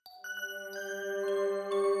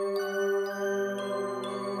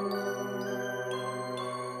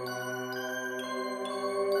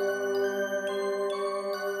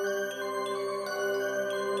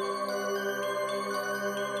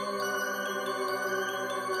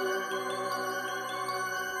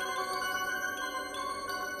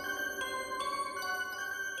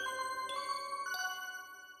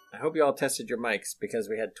hope you all tested your mics because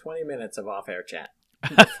we had 20 minutes of off-air chat.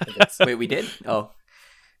 Wait, we did? Oh.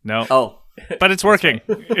 No. Oh. But it's working.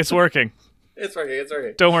 It's working. It's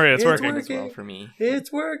working. Don't worry, it's working. As well for me.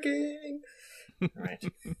 It's working. All right.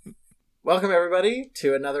 Welcome, everybody,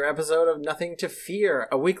 to another episode of Nothing to Fear,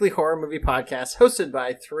 a weekly horror movie podcast hosted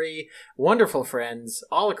by three wonderful friends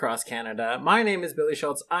all across Canada. My name is Billy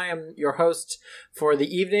Schultz. I am your host for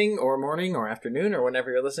the evening or morning or afternoon or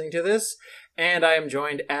whenever you're listening to this. And I am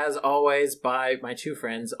joined, as always, by my two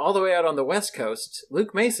friends all the way out on the West Coast.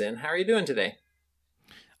 Luke Mason, how are you doing today?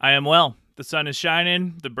 I am well. The sun is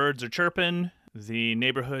shining, the birds are chirping, the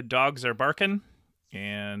neighborhood dogs are barking,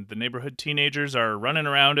 and the neighborhood teenagers are running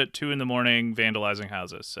around at 2 a.m. vandalizing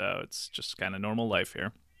houses. So it's just kind of normal life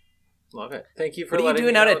here. Love it. Thank you for What are you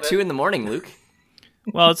doing out at 2 a.m, Luke?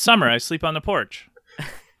 Well, it's summer. I sleep on the porch.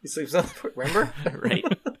 He sleeps on the porch, remember? Right.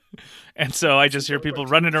 And so I just hear people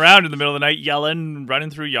running around in the middle of the night, yelling, running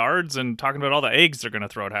through yards, and talking about all the eggs they're going to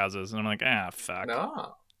throw at houses. And I'm like, fuck.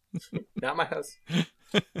 No, not my house.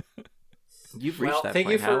 You've reached that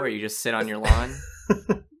point now where you just sit on your lawn,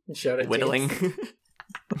 whittling.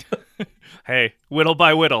 Hey, whittle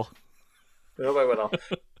by whittle. Whittle by whittle.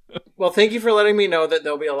 Well, thank you for letting me know that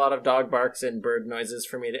there'll be a lot of dog barks and bird noises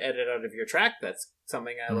for me to edit out of your track. That's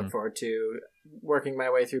something I look forward to working my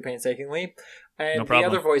way through painstakingly. And No the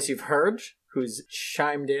problem. other voice you've heard, who's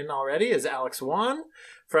chimed in already, is Alex Wan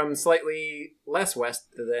from slightly less west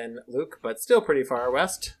than Luke, but still pretty far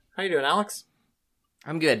west. How you doing, Alex?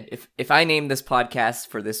 I'm good. If I named this podcast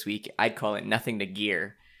for this week, I'd call it Nothing to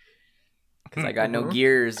Gear. Because I got no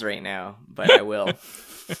gears right now, but I will.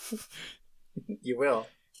 You will.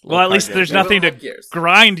 Well, at least there's nothing to gears.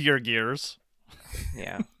 grind your gears.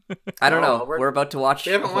 Yeah. I don't know. We're about to watch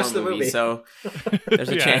we haven't watched the movie, so there's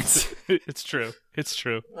a chance. It's true. It's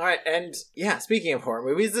true. All right, and yeah, speaking of horror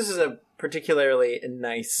movies, this is a particularly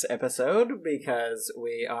nice episode because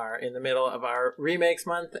we are in the middle of our remakes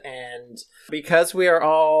month, and because we are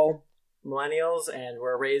all millennials and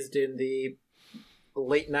we're raised in the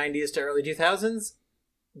late 90s to early 2000s,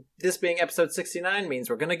 this being episode 69 means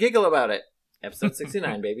we're going to giggle about it. Episode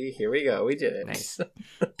 69, baby. Here we go. We did it. Nice.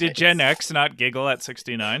 Did Gen X not giggle at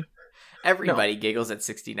 69? Everybody giggles at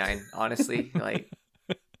 69, honestly. Like,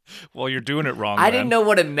 well, you're doing it wrong. I didn't know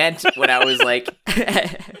what it meant when I was like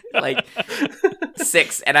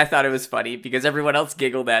 6, and I thought it was funny because everyone else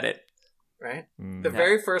giggled at it. Right? The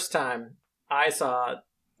very first time I saw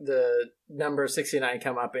the number 69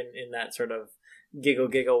 come up in that sort of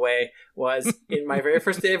giggle way was in my very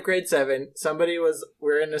first day of grade 7.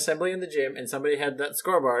 We're in assembly in the gym, and somebody had that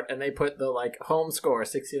scoreboard, and they put the home score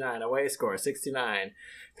 69, away score 69,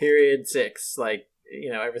 period 6,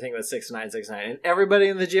 everything was 69, and everybody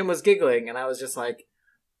in the gym was giggling, and I was just like,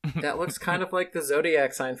 that looks kind of like the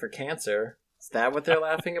zodiac sign for Cancer. Is that what they're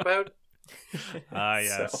laughing about?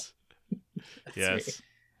 Yes. Yes. me.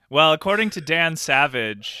 Well, according to Dan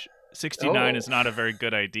Savage, 69 is not a very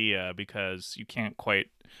good idea because you can't quite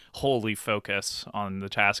wholly focus on the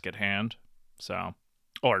task at hand. So,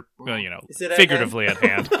 or, figuratively at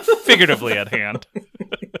hand. Figuratively at hand.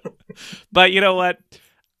 But you know what?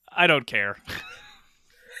 I don't care.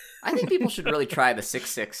 I think people should really try the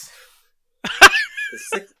 6-6.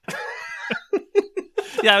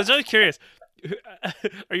 Yeah, I was really curious.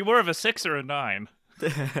 Are you more of a 6 or a 9?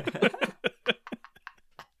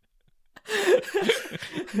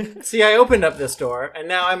 See, I opened up this door, and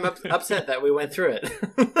now I'm upset that we went through it.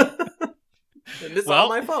 And it's all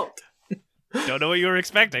my fault. Don't know what you were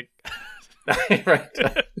expecting. Right.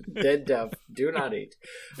 Dead dove. Do not eat.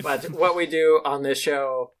 But what we do on this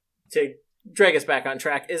show to drag us back on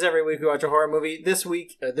track is every week we watch a horror movie. This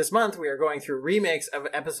month, we are going through remakes of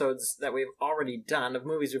episodes that we've already done, of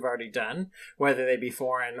movies we've already done, whether they be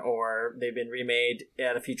foreign or they've been remade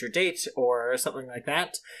at a future date or something like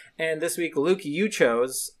that. And this week, Luke, you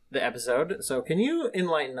chose the episode. So can you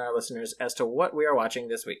enlighten our listeners as to what we are watching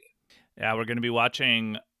this week? Yeah, we're going to be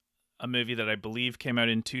watching a movie that I believe came out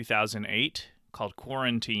in 2008 called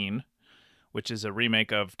Quarantine, which is a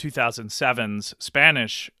remake of 2007's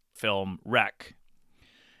Spanish film Wreck.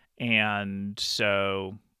 And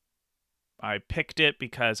so I picked it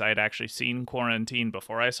because I had actually seen Quarantine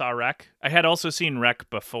before I saw Wreck. I had also seen Wreck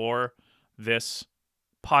before this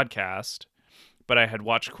podcast, but I had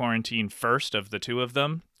watched Quarantine first of the two of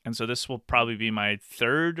them. And so this will probably be my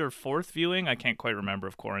third or fourth viewing. I can't quite remember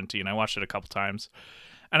of Quarantine. I watched it a couple times.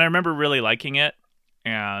 And I remember really liking it.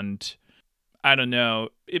 And I don't know,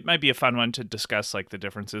 it might be a fun one to discuss the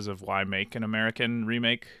differences of why make an American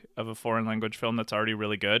remake of a foreign language film that's already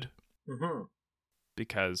really good. Mm-hmm.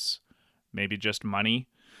 Because maybe just money.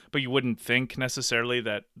 But you wouldn't think necessarily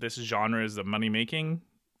that this genre is the money-making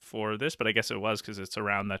for this, but I guess it was because it's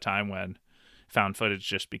around the time when found footage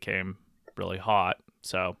just became really hot.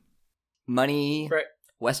 So money, right.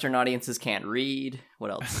 Western audiences can't read.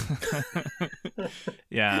 What else?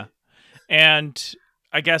 Yeah. And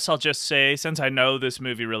I guess I'll just say, since I know this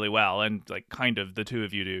movie really well, and like kind of the two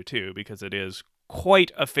of you do too, because it is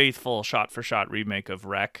quite a faithful shot-for-shot remake of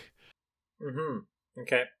Rec. Mm-hmm.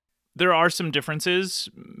 Okay. There are some differences.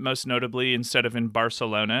 Most notably, instead of in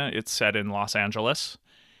Barcelona, it's set in Los Angeles.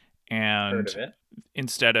 And Heard of it.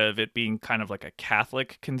 Instead of it being kind of like a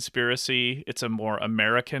Catholic conspiracy, it's a more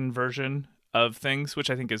American version of things, which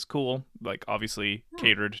I think is cool. Like, obviously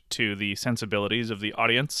catered to the sensibilities of the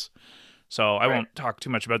audience. So I won't talk too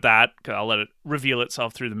much about that, because I'll let it reveal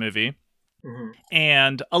itself through the movie. Mm-hmm.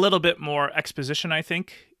 And a little bit more exposition, I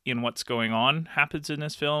think, in what's going on happens in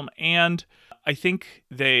this film. And I think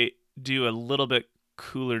they do a little bit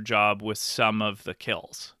cooler job with some of the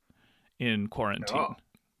kills in Quarantine. Oh.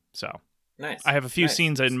 So nice. I have a few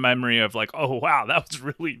scenes in memory of like, oh, wow, that was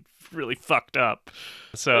really, really fucked up.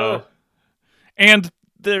 So, and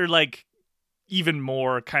they're like even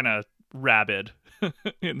more kind of rabid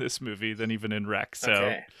in this movie than even in Rec.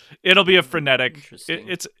 So it'll be a frenetic,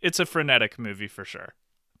 it's a frenetic movie for sure.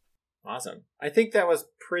 Awesome. I think that was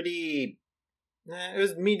pretty, it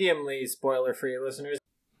was mediumly spoiler free, listeners.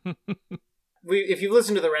 If you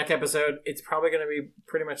listen to the Rec episode, it's probably going to be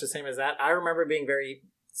pretty much the same as that. I remember being very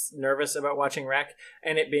nervous about watching Rec,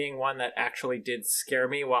 and it being one that actually did scare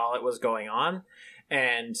me while it was going on.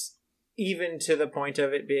 And even to the point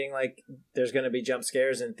of it being like, there's going to be jump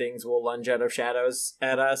scares and things will lunge out of shadows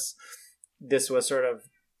at us. Rec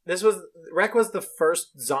was the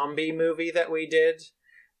first zombie movie that we did.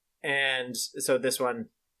 And so this one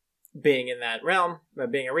being in that realm,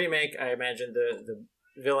 being a remake, I imagine the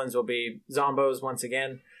villains will be zombos once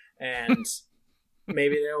again. And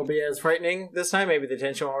maybe they will be as frightening this time. Maybe the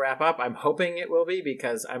tension will wrap up. I'm hoping it will be,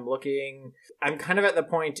 because I'm kind of at the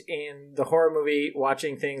point in the horror movie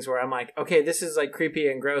watching things where I'm like, okay, this is like creepy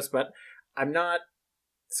and gross, but I'm not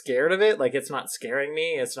scared of it. Like, it's not scaring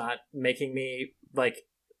me. It's not making me like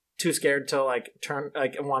too scared to like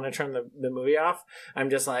want to turn the movie off. I'm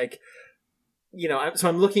just like, so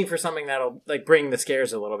I'm looking for something that'll like bring the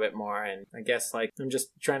scares a little bit more. And I guess like I'm just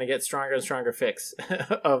trying to get stronger and stronger fix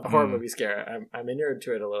of horror movie scare. I'm inured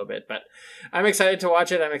to it a little bit, but I'm excited to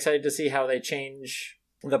watch it. I'm excited to see how they change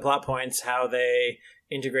the plot points, how they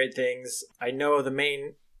integrate things. I know the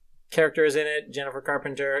main characters in it. Jennifer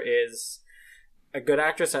Carpenter is a good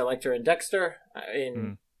actress. I liked her in Dexter,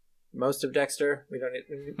 most of Dexter. We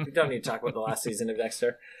don't need to talk about the last season of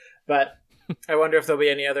Dexter, but I wonder if there'll be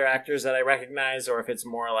any other actors that I recognize, or if it's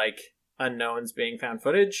more like unknowns being found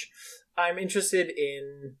footage. I'm interested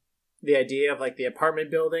in the idea of like the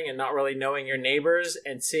apartment building and not really knowing your neighbors,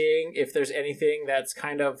 and seeing if there's anything that's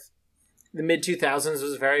kind of, the mid 2000s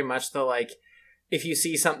was very much the like, if you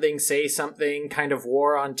see something, say something kind of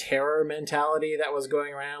war on terror mentality that was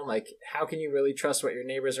going around. Like, how can you really trust what your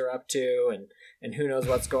neighbors are up to, and who knows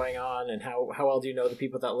what's going on, and how well do you know the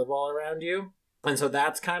people that live all around you? And so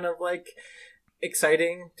that's kind of like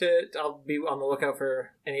exciting I'll be on the lookout for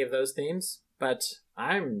any of those themes, but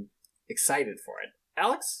I'm excited for it.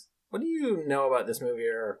 Alex, what do you know about this movie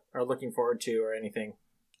or are looking forward to or anything?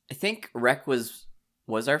 I think Rec was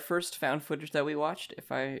our first found footage that we watched,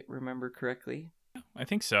 if I remember correctly. I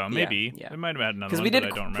think so. Maybe. Yeah. We might have had another one, because we did but I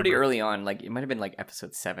don't remember. Pretty early on. Like, it might have been like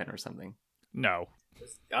episode 7 or something. No.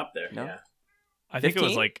 It's up there, no? Yeah. I think it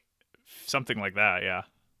was like something like that, yeah.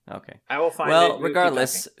 Okay. I will find it. Well,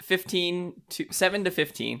 regardless, 7 to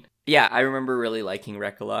 15. Yeah, I remember really liking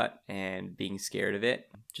Rec a lot and being scared of it,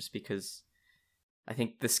 just because I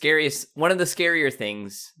think one of the scarier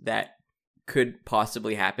things that could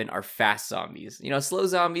possibly happen are fast zombies. Slow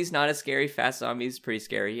zombies, not as scary. Fast zombies, pretty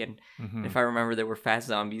scary. And if I remember, there were fast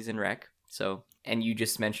zombies in Rec. So, and you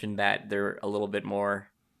just mentioned that they're a little bit more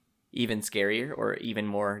even scarier or even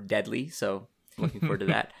more deadly. So looking forward to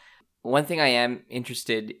that. One thing I am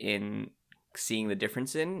interested in seeing the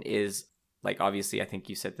difference in is, like, obviously, I think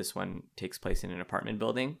you said this one takes place in an apartment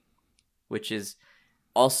building, which is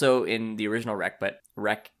also in the original Rec, but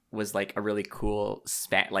Rec was like a really cool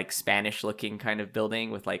Spanish looking kind of building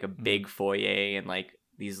with like a big foyer and like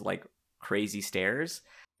these like crazy stairs.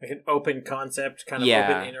 Like an open concept, kind of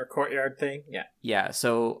open inner courtyard thing. Yeah. Yeah.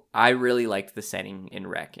 So I really liked the setting in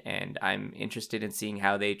Rec, and I'm interested in seeing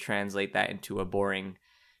how they translate that into a boring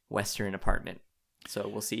Western apartment. So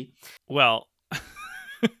we'll see. Well,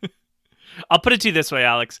 I'll put it to you this way,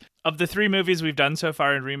 Alex. Of the 3 movies we've done so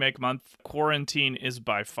far in Remake Month, Quarantine is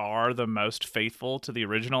by far the most faithful to the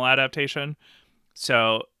original adaptation.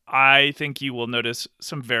 So I think you will notice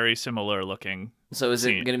some very similar looking So is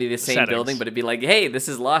it going to be the same settings. building, but it'd be like, hey, this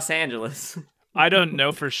is Los Angeles? I don't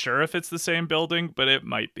know for sure if it's the same building, but it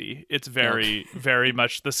might be. It's very, very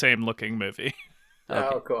much the same looking movie. Okay.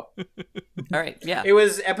 Oh, cool. All right, yeah. It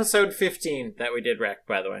was episode 15 that we did Wreck,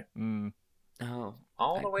 by the way. Oh.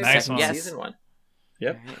 All the way Nice back one. to season 1.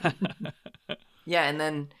 Yep. Yeah, and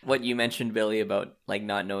then what you mentioned, Billy, about like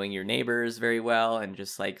not knowing your neighbors very well, and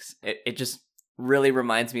just like it just really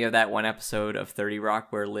reminds me of that one episode of 30 Rock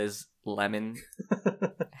where Liz Lemon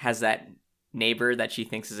has that neighbor that she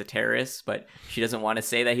thinks is a terrorist, but she doesn't want to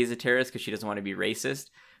say that he's a terrorist because she doesn't want to be racist.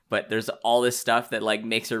 But there's all this stuff that like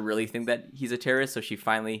makes her really think that he's a terrorist. So she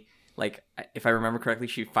finally, like, if I remember correctly,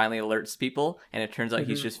 she finally alerts people, and it turns out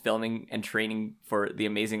he's just filming and training for The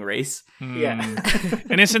Amazing Race. Yeah.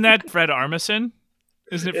 And isn't that Fred Armisen?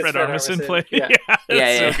 Isn't it It's Fred Fred Armisen Armisen. play? Yeah.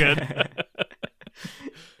 That's so good.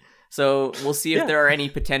 So we'll see if there are any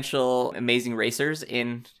potential Amazing Racers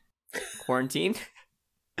in Quarantine.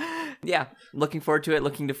 Yeah, looking forward to it.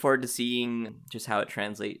 Looking forward to seeing just how it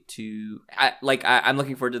translates to. I'm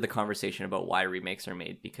looking forward to the conversation about why remakes are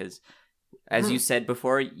made, because, as you said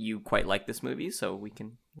before, you quite like this movie, so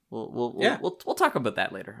we'll talk about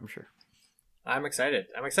that later, I'm sure. I'm excited.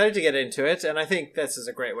 I'm excited to get into it, and I think this is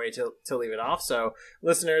a great way to leave it off. So,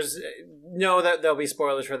 listeners, know that there'll be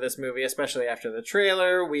spoilers for this movie, especially after the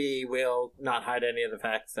trailer. We will not hide any of the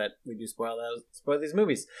facts that we do spoil these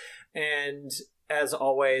movies. And as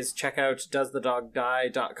always, check out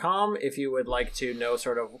doesthedogdie.com if you would like to know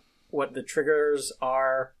sort of what the triggers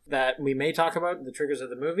are that we may talk about, the triggers of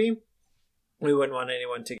the movie. We wouldn't want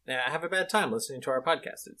anyone to have a bad time listening to our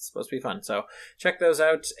podcast. It's supposed to be fun. So check those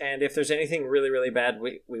out. And if there's anything really, really bad,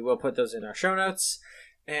 we will put those in our show notes.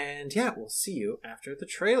 And yeah, we'll see you after the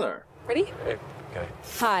trailer. Ready? Okay.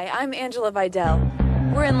 Hi, I'm Angela Vidal.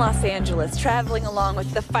 We're in Los Angeles, traveling along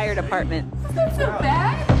with the fire department. That's so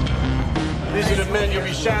bad. These are the men you'll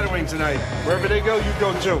be shadowing tonight. Wherever they go, you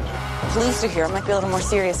go too. Police are here. It might be a little more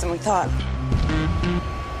serious than we thought.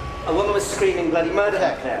 A woman was screaming bloody murder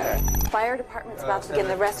back there. Fire department's about to begin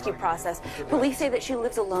the rescue process. Police say that she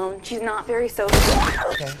lives alone. She's not very social.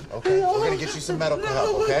 Okay. We're gonna get you some medical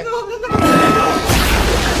help, okay?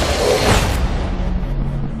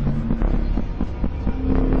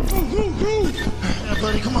 Yeah,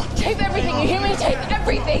 buddy, come on. Tape everything. You hear me? Tape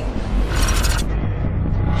everything.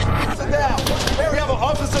 Officer down! Mary, have an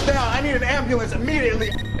officer down! I need an ambulance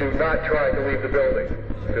immediately! Do not try to leave the building.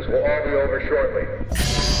 This will all be over shortly.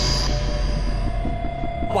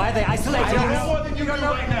 Why are they isolating I don't us? know more than you do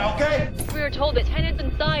right now, okay? We were told that tenants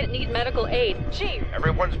inside need medical aid. Chief!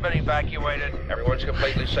 Everyone's been evacuated. Everyone's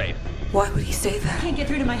completely safe. Why would he say that? Can't get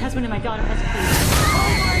through to my husband and my daughter has a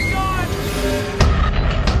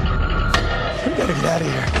We gotta get out of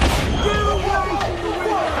here.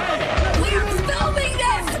 We're filming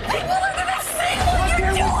this! People are gonna see what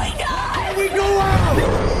you're doing to us! We go out!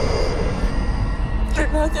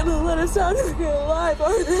 They're not gonna let us out of here alive,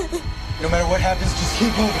 are they? No matter what happens, just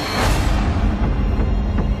keep moving.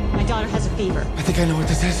 My daughter has a fever. I think I know what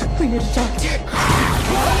this is. We need a doctor.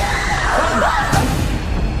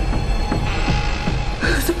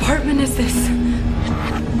 Whose apartment is this?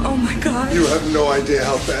 Oh my god. You have no idea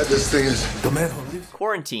how bad this thing is. The man who lives.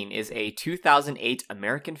 Quarantine is a 2008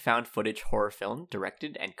 American found footage horror film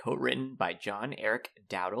directed and co-written by John Eric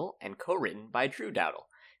Dowdle and co-written by Drew Dowdle,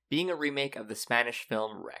 being a remake of the Spanish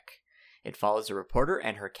film Wreck. It follows a reporter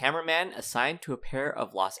and her cameraman assigned to a pair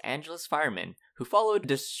of Los Angeles firemen who follow a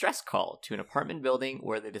distress call to an apartment building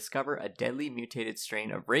where they discover a deadly mutated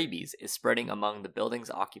strain of rabies is spreading among the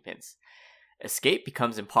building's occupants. Escape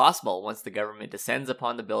becomes impossible once the government descends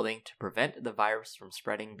upon the building to prevent the virus from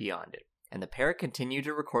spreading beyond it, and the pair continue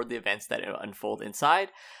to record the events that unfold inside,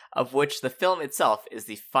 of which the film itself is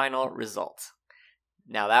the final result.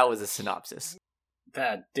 Now that was a synopsis.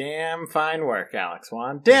 That damn fine work, Alex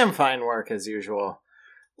Wan. Damn fine work, as usual.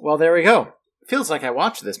 Well, there we go. Feels like I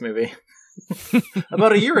watched this movie.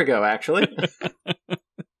 About a year ago, actually.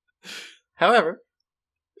 However,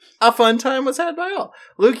 a fun time was had by all.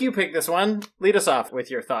 Luke, you picked this one. Lead us off with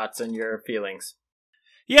your thoughts and your feelings.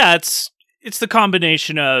 Yeah, it's the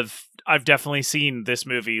combination of I've definitely seen this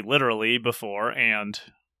movie literally before, and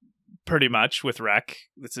pretty much with Wreck.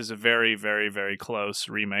 This is a very, very, very close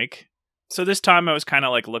remake. So this time I was kind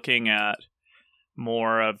of like looking at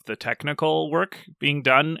more of the technical work being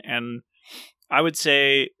done, and I would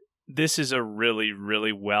say this is a really,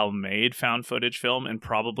 really well-made found footage film, and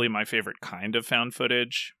probably my favorite kind of found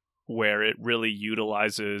footage, where it really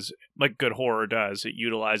utilizes, like good horror does, it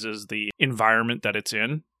utilizes the environment that it's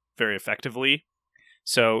in very effectively.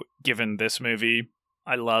 So given this movie,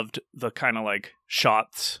 I loved the kind of like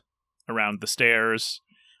shots around the stairs.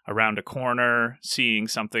 around a corner, seeing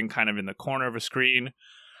something kind of in the corner of a screen.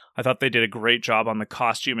 I thought they did a great job on the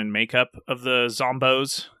costume and makeup of the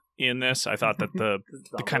zombos in this. I thought that the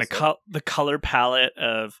kind of the color palette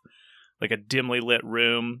of like a dimly lit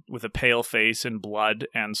room with a pale face and blood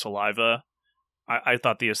and saliva, I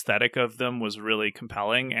thought the aesthetic of them was really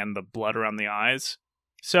compelling, and the blood around the eyes.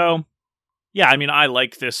 So, yeah, I mean, I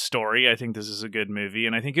like this story. I think this is a good movie,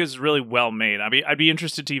 and I think it was really well made. I'd be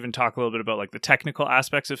interested to even talk a little bit about like the technical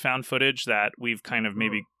aspects of found footage that we've kind of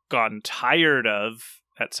maybe gotten tired of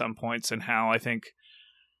at some points, and how I think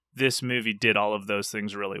this movie did all of those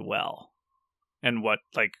things really well. And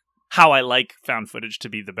how I like found footage to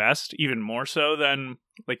be the best, even more so than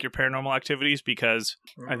like your Paranormal Activities, because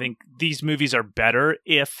I think these movies are better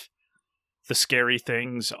if the scary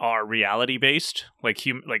things are reality based, like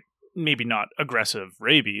maybe not aggressive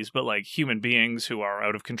rabies, but like human beings who are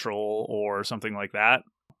out of control or something like that.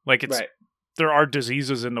 Like there are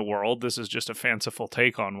diseases in the world. This is just a fanciful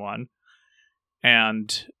take on one.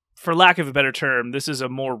 And for lack of a better term, this is a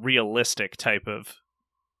more realistic type of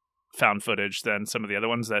found footage than some of the other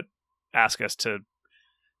ones that ask us to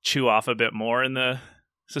chew off a bit more in the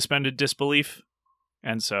suspended disbelief.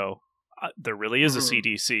 And so there really is a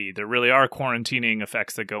CDC. There really are quarantining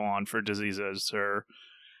effects that go on for diseases. There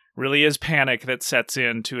really is panic that sets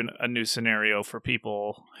into a new scenario for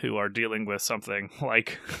people who are dealing with something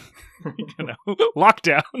like,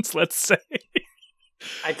 lockdowns, let's say.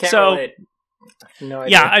 I can't relate. No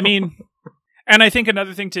idea. Yeah, I mean, and I think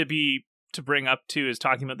another thing to bring up too is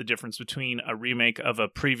talking about the difference between a remake of a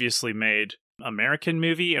previously made American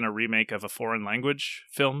movie and a remake of a foreign language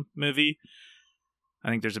film movie. I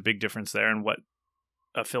think there's a big difference there in what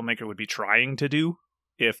a filmmaker would be trying to do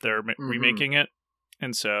if they're remaking it.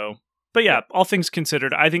 And so, but yeah, all things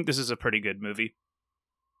considered, I think this is a pretty good movie.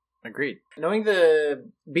 Agreed. Knowing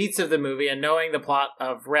the beats of the movie and knowing the plot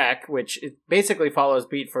of Rec, which it basically follows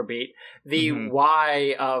beat for beat, the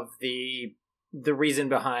why of the reason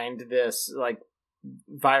behind this like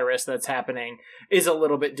virus that's happening is a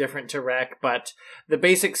little bit different to Rec, but the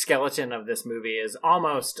basic skeleton of this movie is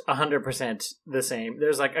almost 100% the same.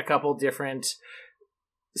 There's like a couple different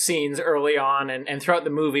scenes early on and throughout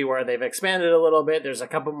the movie where they've expanded a little bit. There's a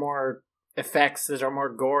couple more effects that are more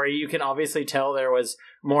gory. You can obviously tell there was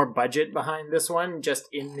more budget behind this one, just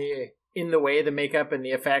in the way the makeup and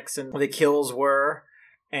the effects and the kills were.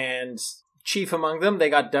 And chief among them, they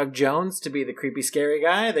got Doug Jones to be the creepy, scary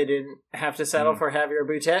guy. They didn't have to settle for Javier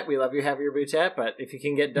Botet. We love you, Javier Botet, but if you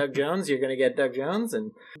can get Doug Jones, you're going to get Doug Jones.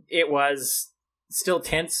 And it was still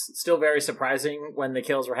tense, still very surprising when the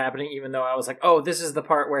kills were happening, even though I was like, oh, this is the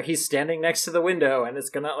part where he's standing next to the window and it's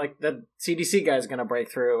gonna, like, the CDC guy's gonna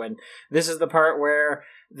break through, and this is the part where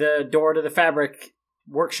the door to the fabric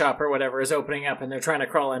workshop or whatever is opening up and they're trying to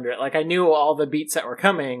crawl under it. Like, I knew all the beats that were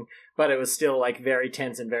coming, but it was still, like, very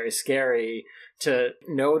tense and very scary to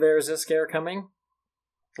know there's a scare coming.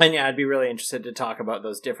 And yeah, I'd be really interested to talk about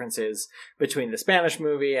those differences between the Spanish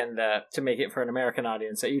movie and to make it for an American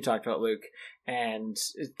audience that you talked about, Luke, and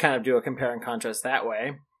kind of do a compare and contrast that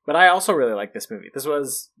way. But I also really like this movie. This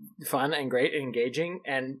was fun and great and engaging.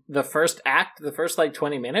 And the first act, the first like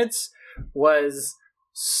 20 minutes was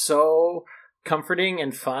so comforting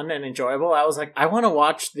and fun and enjoyable. I was like, I want to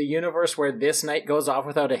watch the universe where this night goes off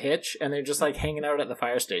without a hitch and they're just like hanging out at the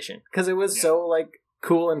fire station. Because it was so like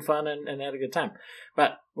cool and fun and had a good time.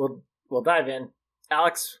 But we'll dive in.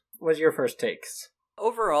 Alex, what's your first takes?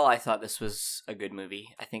 Overall, I thought this was a good movie.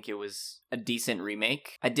 I think it was a decent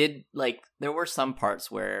remake. There were some parts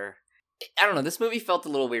where, I don't know, this movie felt a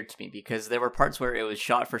little weird to me because there were parts where it was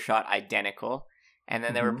shot for shot identical. And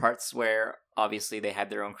then there were parts where obviously they had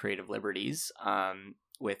their own creative liberties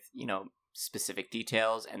with, specific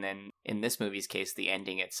details. And then in this movie's case, the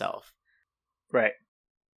ending itself. Right.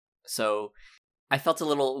 So I felt a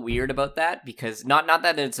little weird about that because not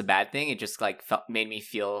that it's a bad thing. It just made me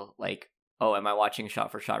feel like, oh, am I watching a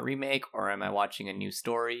shot-for-shot remake or am I watching a new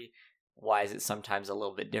story? Why is it sometimes a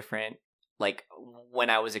little bit different? Like, when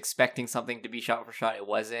I was expecting something to be shot-for-shot, it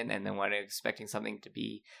wasn't. And then when I was expecting something to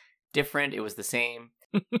be different, it was the same.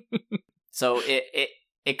 So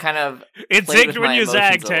it kind of it zigged when you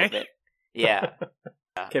zagged, hey? Yeah.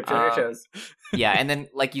 Kept on your toes. Yeah, and then,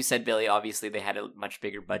 like you said, Billy, obviously they had a much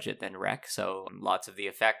bigger budget than Rec, so lots of the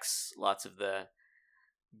effects, lots of the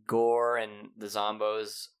gore and the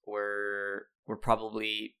zombos were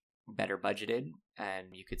probably better budgeted, and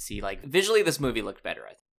you could see, like, visually this movie looked better.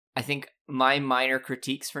 I think my minor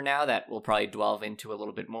critiques for now that we'll probably delve into a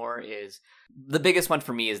little bit more is, the biggest one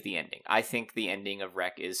for me is the ending. I think the ending of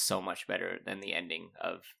Rec is so much better than the ending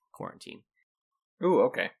of Quarantine. Ooh,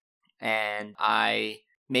 okay. And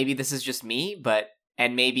maybe this is just me, but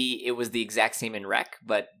and maybe it was the exact same in Rec,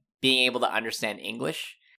 but being able to understand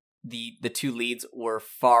English, the two leads were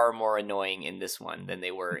far more annoying in this one than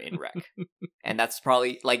they were in Rec. And that's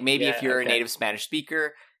probably, like, maybe if you're a native Spanish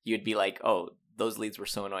speaker, you'd be like, oh, those leads were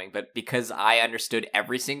so annoying. But because I understood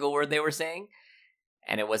every single word they were saying,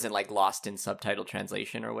 and it wasn't, like, lost in subtitle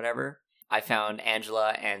translation or whatever, I found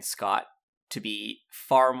Angela and Scott to be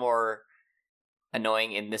far more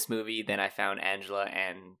annoying in this movie than I found Angela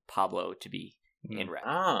and Pablo to be in Rec.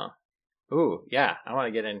 Ah. Ooh, yeah, I want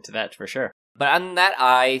to get into that for sure. But other than that,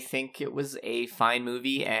 I think it was a fine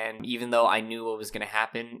movie, and even though I knew what was going to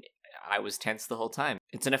happen, I was tense the whole time.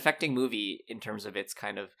 It's an affecting movie in terms of its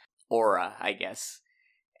kind of aura, I guess,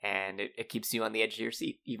 and it keeps you on the edge of your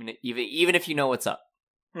seat, even if you know what's up.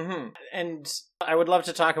 Mm-hmm. And I would love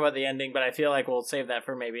to talk about the ending, but I feel like we'll save that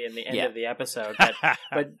for maybe in the end of the episode.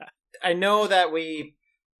 But I know that we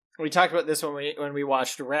talked about this when we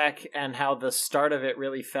watched Rec, and how the start of it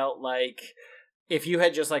really felt like if you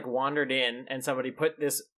had just like wandered in and somebody put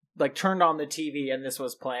this, like, turned on the TV and this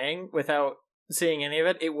was playing without seeing any of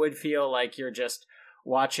it, it would feel like you're just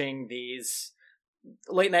watching these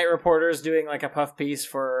late night reporters doing like a puff piece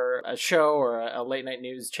for a show or a late night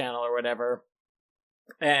news channel or whatever.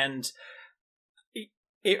 And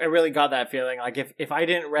I really got that feeling. Like, if I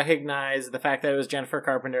didn't recognize the fact that it was Jennifer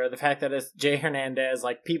Carpenter, the fact that it's Jay Hernandez,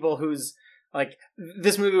 like, people who's, like,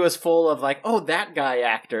 this movie was full of, like, oh, that guy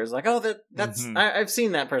actors. Like, oh, that's I've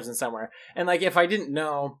seen that person somewhere. And, like, if I didn't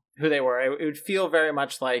know who they were, it would feel very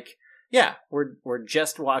much like, yeah, we're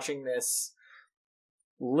just watching this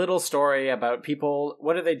little story about people.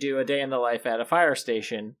 What do they do a day in the life at a fire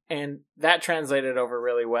station? And that translated over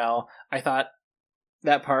really well. I thought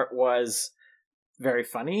that part was very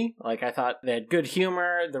funny. Like, I thought they had good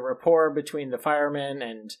humor. The rapport between the firemen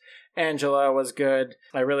and Angela was good.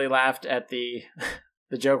 I really laughed at the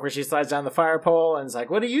joke where she slides down the fire pole and is like,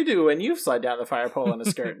 what do you do when you slide down the fire pole in a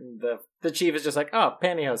skirt? And the chief is just like, oh,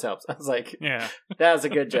 pantyhose helps. I was like, yeah, that was a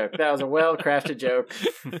good joke. That was a well-crafted joke.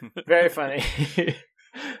 Very funny.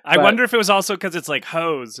 I wonder if it was also because it's like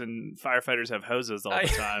hose and firefighters have hoses all the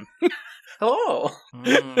time. Oh.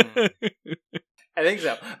 I think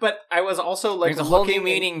so. But I was also like, there's a whole new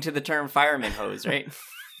meaning to the term fireman hose, right?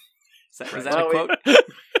 Was that a quote?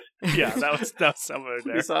 Yeah, that was somewhere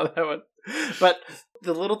there. We saw that one. But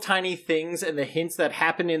the little tiny things and the hints that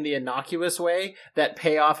happen in the innocuous way that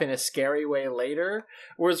pay off in a scary way later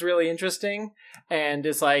was really interesting. And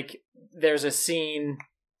it's like, there's a scene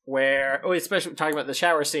where, especially talking about the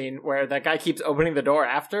shower scene, where that guy keeps opening the door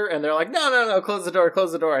after, and they're like, no, close the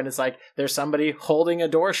door. And it's like, there's somebody holding a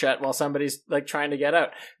door shut while somebody's like trying to get out.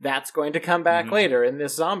 That's going to come back later in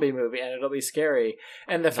this zombie movie, and it'll be scary.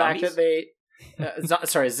 And the fact that they,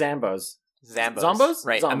 Zambos. Zombos?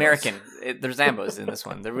 Right, Zombos. American. There's Zambos in this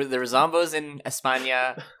one. There were Zombos in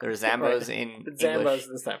España. There were Zambos in Zambos English.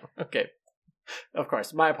 this time. Okay. Of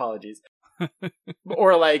course, my apologies.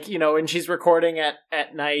 Or like, when she's recording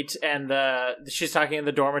at night and she's talking in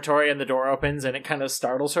the dormitory and the door opens and it kind of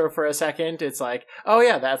startles her for a second. It's like, oh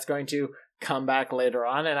yeah, that's going to come back later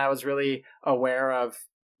on. And I was really aware of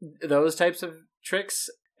those types of tricks,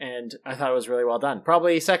 and I thought it was really well done.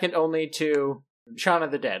 Probably second only to Shaun of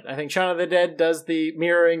the Dead. I think Shaun of the Dead does the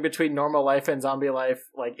mirroring between normal life and zombie life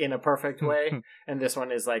like in a perfect way. And this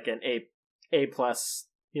one is like an A plus,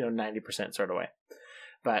 90% sort of way.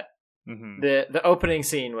 But the opening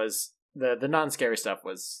scene was the non-scary stuff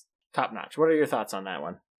was top notch. What are your thoughts on that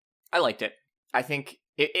one? I liked it. I think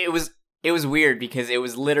it was weird because it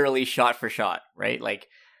was literally shot for shot, right? Like,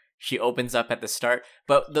 she opens up at the start,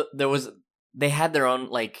 but they had their own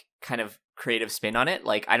like kind of creative spin on it.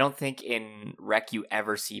 Like, I don't think in Rec you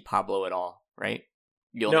ever see Pablo at all, right?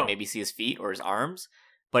 You only maybe see his feet or his arms.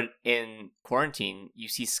 But in Quarantine, you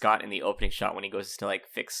see Scott in the opening shot when he goes to like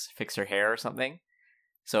fix her hair or something.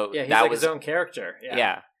 So yeah, he's that like was his own character.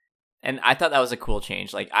 Yeah. And I thought that was a cool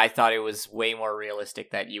change. Like, I thought it was way more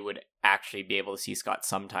realistic that you would actually be able to see Scott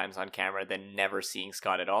sometimes on camera than never seeing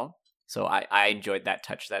Scott at all. So I enjoyed that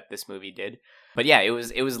touch that this movie did. But yeah, it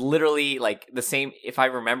was literally like the same. If I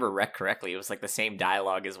remember Rec correctly, it was like the same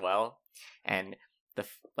dialogue as well. And the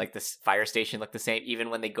fire station looked the same. Even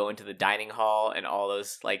when they go into the dining hall and all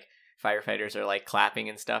those like firefighters are like clapping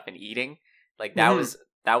and stuff and eating, like that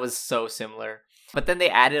was so similar. But then they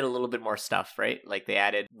added a little bit more stuff, right? Like they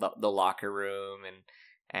added the locker room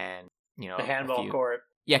and the handball court.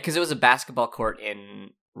 Yeah, because it was a basketball court in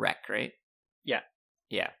Rec, right? Yeah.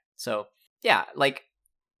 Yeah. So yeah, like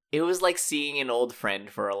it was like seeing an old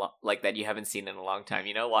friend for like that you haven't seen in a long time.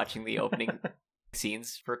 Watching the opening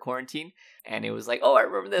scenes for Quarantine, and it was like, oh, I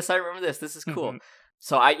remember this. This is cool.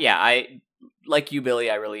 So I like you, Billy.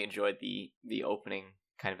 I really enjoyed the opening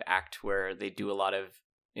kind of act where they do a lot of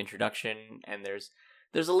introduction, and there's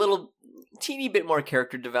a little teeny bit more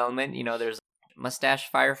character development. You know, there's mustache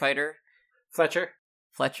firefighter Fletcher.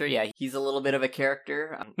 Yeah, he's a little bit of a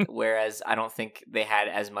character, whereas I don't think they had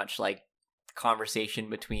as much like conversation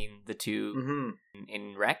between the two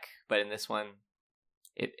in Rec, but in this one,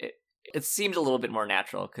 it seems a little bit more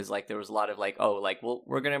natural because like there was a lot of like, oh, like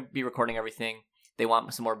we're gonna be recording everything. They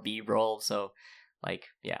want some more B-roll, so like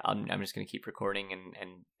yeah, I'm just gonna keep recording,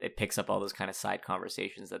 and it picks up all those kind of side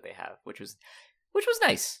conversations that they have, which was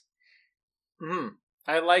nice.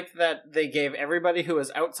 I like that they gave everybody who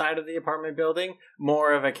was outside of the apartment building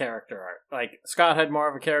more of a character arc. Like, Scott had more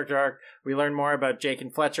of a character arc. We learned more about Jake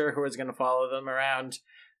and Fletcher, who was going to follow them around.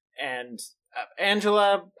 And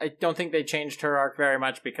Angela, I don't think they changed her arc very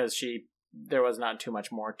much because there was not too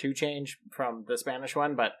much more to change from the Spanish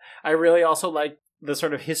one. But I really also like the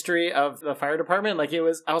sort of history of the fire department. Like I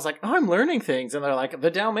was like, oh, I'm learning things. And they're like,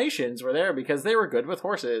 the Dalmatians were there because they were good with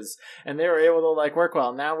horses and they were able to like work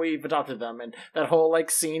well. Now we've adopted them. And that whole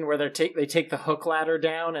like scene where they take the hook ladder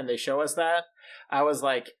down and they show us that. I was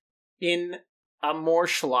like, in a more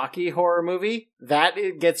schlocky horror movie, that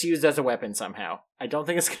it gets used as a weapon somehow. I don't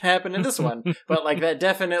think it's going to happen in this one, but like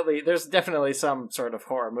there's definitely some sort of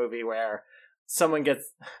horror movie where someone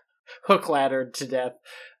gets hook laddered to death.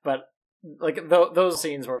 But like those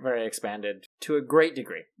scenes were very expanded to a great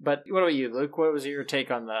degree. But what about you, Luke? What was your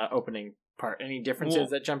take on the opening part? Any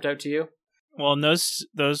differences that jumped out to you? Well, in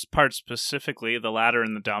those parts specifically, the ladder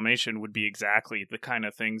and the Dalmatian would be exactly the kind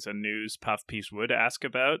of things a news puff piece would ask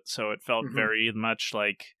about. So it felt very much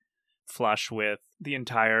like flush with the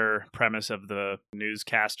entire premise of the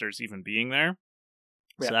newscasters even being there.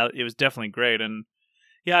 Yeah. So it was definitely great. And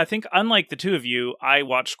yeah, I think unlike the two of you, I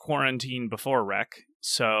watched Quarantine before Rec.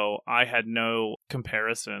 So I had no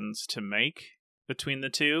comparisons to make between the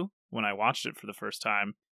two when I watched it for the first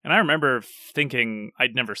time. And I remember thinking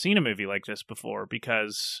I'd never seen a movie like this before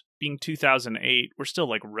because being 2008, we're still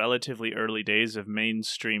like relatively early days of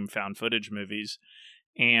mainstream found footage movies.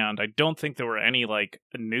 And I don't think there were any like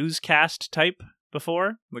a newscast type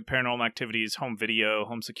before, like Paranormal Activity's home video,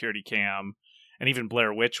 home security cam, and even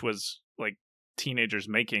Blair Witch was like teenagers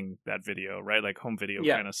making that video, right? Like home video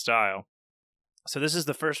kind of style. So this is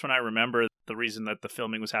the first one I remember. The reason that the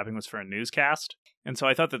filming was happening was for a newscast. And so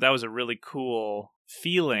I thought that was a really cool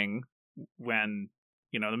feeling when,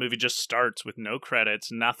 you know, the movie just starts with no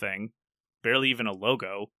credits, nothing, barely even a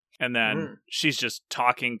logo. And then she's just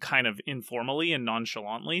talking kind of informally and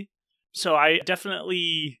nonchalantly. So I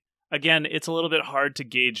definitely, again, it's a little bit hard to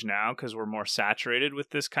gauge now because we're more saturated with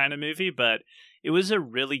this kind of movie, but it was a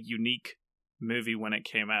really unique movie when it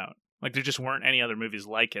came out. Like, there just weren't any other movies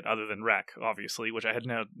like it other than Rec, obviously, which I had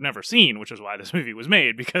never seen, which is why this movie was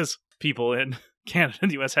made, because people in Canada and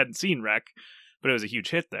the US hadn't seen Rec, but it was a huge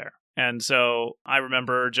hit there. And so I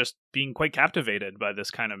remember just being quite captivated by this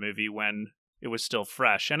kind of movie when it was still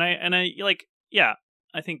fresh. And I like, yeah,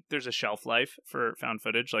 I think there's a shelf life for found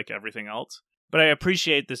footage like everything else. But I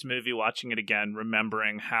appreciate this movie watching it again,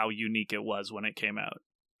 remembering how unique it was when it came out.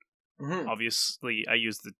 Obviously, I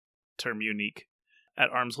use the term unique at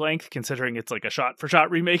arm's length, considering it's like a shot-for-shot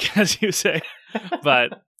remake, as you say.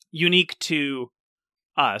 But unique to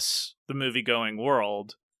us, the movie-going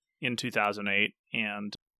world, in 2008,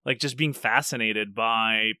 and like just being fascinated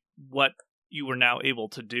by what you were now able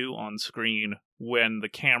to do on screen when the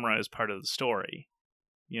camera is part of the story,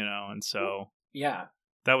 you know, and so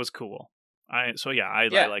that was cool. I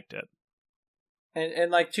liked it. And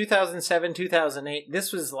like 2007, 2008,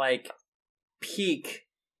 this was like peak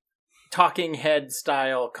talking head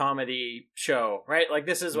style comedy show, right? Like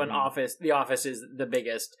this is when The Office is the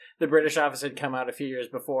biggest. The British Office had come out a few years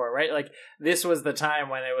before, right? Like this was the time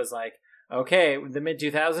when it was like, okay, the mid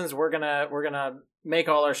 2000s, we're gonna make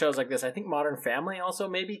all our shows like this. I think Modern Family also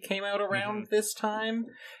maybe came out around this time,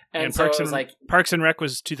 and so Parks and Rec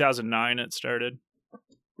was 2009. It started,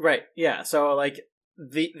 right? Yeah, so like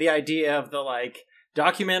the idea of the like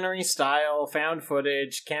documentary style found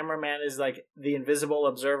footage, cameraman is like the invisible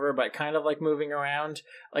observer but kind of like moving around,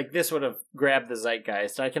 like this would have grabbed the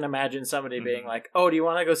zeitgeist. I can imagine somebody being like, oh, do you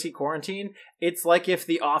want to go see Quarantine? It's like if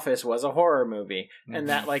The Office was a horror movie, and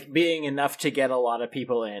that like being enough to get a lot of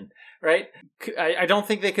people in, right? I don't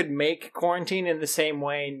think they could make Quarantine in the same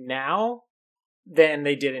way now than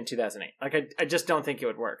they did in 2008. Like I just don't think it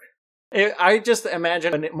would work. I just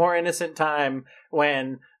imagine a more innocent time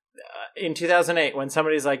when in 2008, when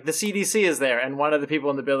somebody's like, the CDC is there, and one of the people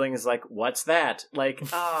in the building is like, what's that? Like,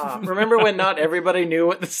 remember when not everybody knew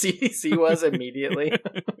what the CDC was immediately?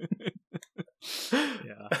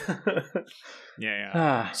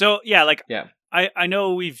 Yeah. So yeah, like I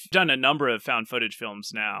know we've done a number of found footage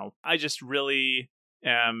films now. I just really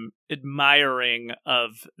am admiring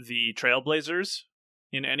of the trailblazers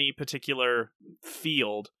in any particular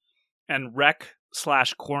field, and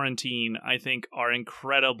Rec/Quarantine, I think, are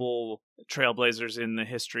incredible trailblazers in the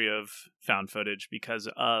history of found footage because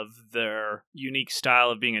of their unique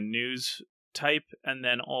style of being a news type, and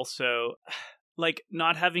then also like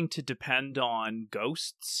not having to depend on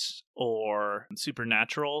ghosts or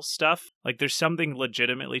supernatural stuff. Like there's something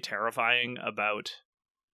legitimately terrifying about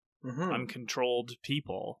uncontrolled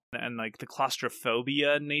people and like the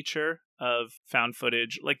claustrophobia nature of found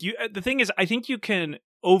footage. Like the thing is, I think you can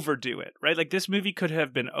overdo it, right? Like this movie could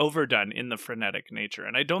have been overdone in the frenetic nature,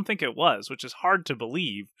 and I don't think it was, which is hard to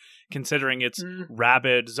believe considering it's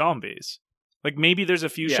rabid zombies. Like maybe there's a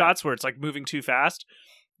few shots where it's like moving too fast,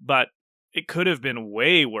 but it could have been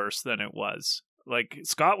way worse than it was. Like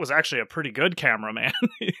Scott was actually a pretty good cameraman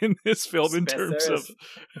in this film in terms of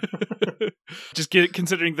just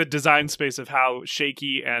considering the design space of how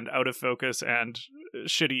shaky and out of focus and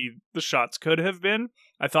shitty the shots could have been.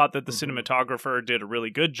 I thought that the cinematographer did a really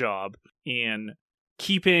good job in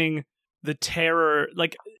keeping the terror,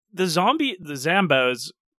 like the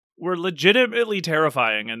Zambos were legitimately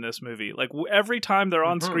terrifying in this movie. Like every time they're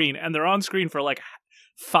on screen, and they're on screen for like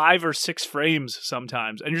 5 or 6 frames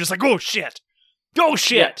sometimes, and you're just like, oh shit, oh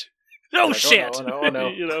shit, oh like, shit. Oh no.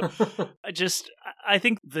 You know, I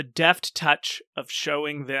think the deft touch of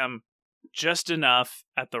showing them just enough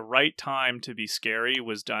at the right time to be scary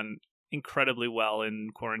was done incredibly well in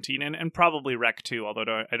Quarantine, and probably Rec too,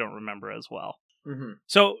 although I don't remember as well.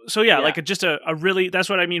 So yeah, like just a really, that's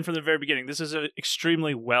what I mean from the very beginning. This is an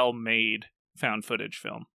extremely well made found footage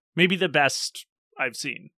film, maybe the best I've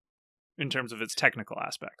seen in terms of its technical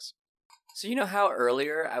aspects. So you know how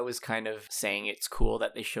earlier I was kind of saying it's cool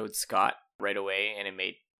that they showed Scott right away and it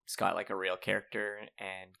made Scott like a real character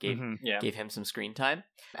and gave him some screen time.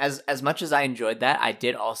 As much as I enjoyed that, I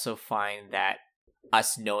did also find that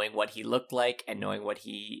us knowing what he looked like and knowing what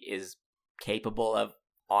he is capable of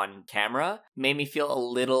on camera made me feel a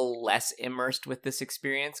little less immersed with this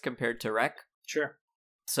experience compared to Rec. Sure.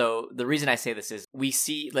 So the reason I say this is we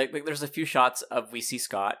see like there's a few shots of we see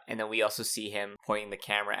Scott, and then we also see him pointing the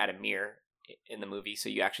camera at a mirror in the movie. So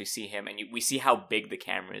you actually see him, and we see how big the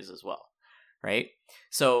camera is as well, right?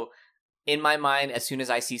 So in my mind, as soon as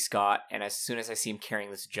I see Scott and as soon as I see him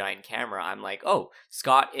carrying this giant camera, I'm like, oh,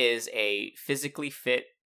 Scott is a physically fit,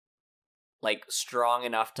 like strong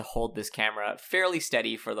enough to hold this camera fairly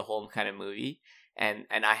steady for the whole kind of movie. And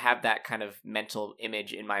I have that kind of mental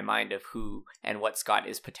image in my mind of who and what Scott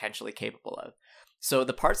is potentially capable of. So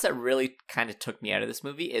the parts that really kind of took me out of this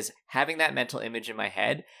movie is having that mental image in my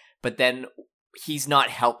head, but then he's not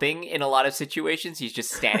helping in a lot of situations. He's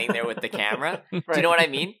just standing there with the camera. Right. Do you know what I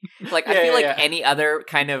mean? Like, I feel like any other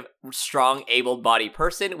kind of strong, able-bodied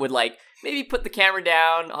person would like maybe put the camera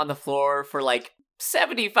down on the floor for like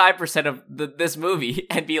 75% of this movie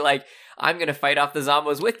and be like, I'm gonna fight off the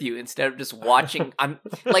zombos with you instead of just watching. I'm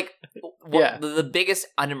like, the biggest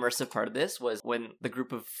unimmersive part of this was when the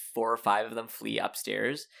group of 4 or 5 of them flee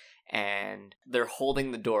upstairs and they're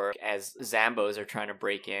holding the door as zombos are trying to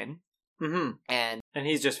break in. And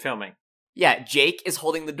he's just filming. Yeah, Jake is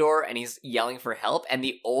holding the door and he's yelling for help, and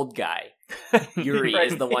the old guy, Yuri,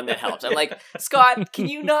 is the one that helps. I'm like, Scott, can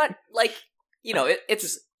you not, like, you know,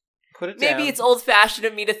 it's put it maybe down. It's old-fashioned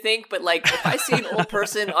of me to think, but like, if I see an old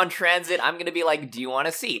person on transit, I'm gonna be like, do you want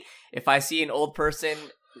a seat? If I see an old person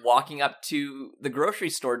walking up to the grocery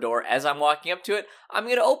store door as I'm walking up to it, I'm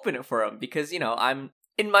gonna open it for him because, you know,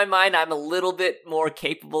 in my mind, I'm a little bit more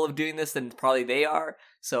capable of doing this than probably they are.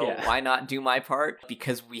 So why not do my part?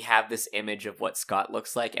 Because we have this image of what Scott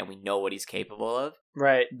looks like and we know what he's capable of.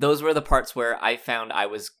 Right. Those were the parts where I found I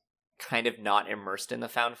was kind of not immersed in the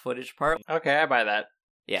found footage part. Okay, I buy that.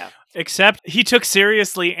 Yeah. Except he took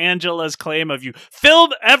seriously Angela's claim of you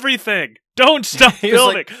film everything. Don't stop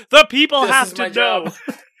filming. Like, the people have to know.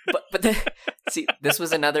 But see, this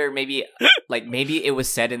was another maybe it was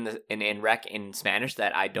said in Rec in Spanish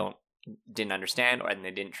that I didn't understand or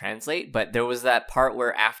they didn't translate. But there was that part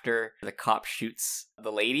where after the cop shoots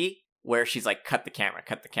the lady, where she's like, cut the camera.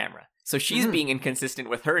 So she's being inconsistent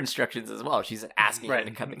with her instructions as well. She's asking him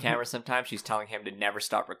to cut the camera sometimes. She's telling him to never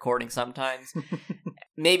stop recording sometimes.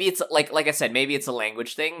 Maybe it's like I said, maybe it's a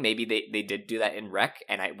language thing. Maybe they did do that in Rec,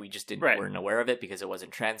 and we just weren't aware of it because it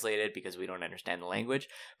wasn't translated, because we don't understand the language.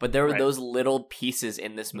 But there were those little pieces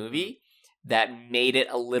in this movie that made it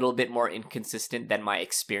a little bit more inconsistent than my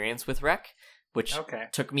experience with Rec, which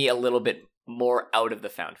took me a little bit more out of the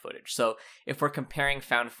found footage. So if we're comparing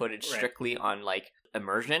found footage strictly on like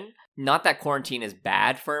immersion. Not that Quarantine is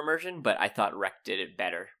bad for immersion, but I thought Rec did it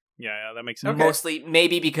better. Yeah, that makes sense. Mostly,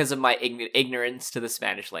 maybe because of my ignorance to the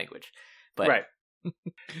Spanish language. But Right.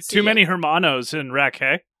 Too many hermanos in Rec,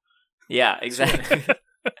 hey? Yeah, exactly.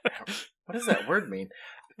 What does that word mean?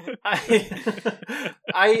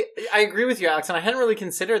 I agree with you, Alex, and I hadn't really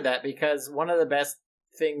considered that because one of the best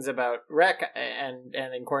things about Rec and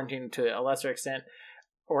in Quarantine to a lesser extent,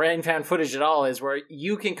 or in found footage at all, is where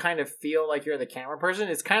you can kind of feel like you're the camera person.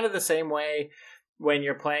 It's kind of the same way when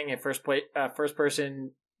you're playing a first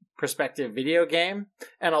person perspective video game,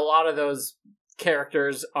 and a lot of those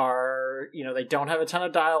characters are, they don't have a ton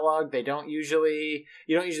of dialogue. You don't usually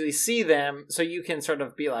see them, so you can sort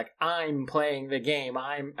of be like, I'm playing the game,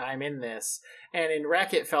 I'm in this. And in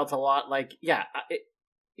Rec, it felt a lot like,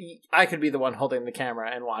 I could be the one holding the camera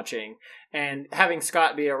and watching, and having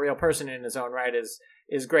Scott be a real person in his own right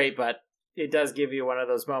is great, but it does give you one of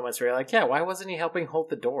those moments where you're like, yeah, why wasn't he helping hold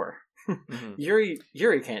the door? Mm-hmm.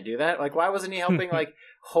 Yuri can't do that. Like, why wasn't he helping like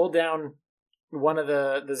hold down one of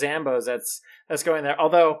the Zambos that's going there?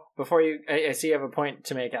 Although, I see you have a point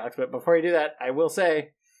to make, Alex, but before you do that, I will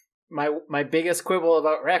say my biggest quibble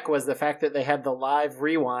about Rec was the fact that they had the live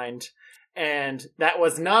rewind, and that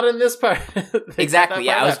was not in this part. Exactly,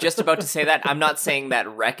 yeah, I was just about to say that. I'm not saying that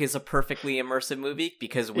Rec is a perfectly immersive movie,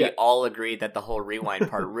 because we all agreed that the whole rewind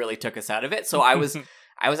part really took us out of it. So I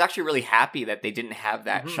was actually really happy that they didn't have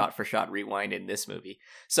that shot-for-shot rewind in this movie.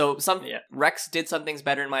 So Rex did some things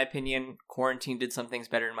better in my opinion. Quarantine did some things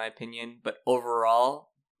better in my opinion. But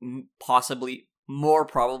overall, more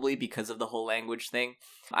probably because of the whole language thing,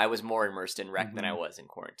 I was more immersed in Rec than I was in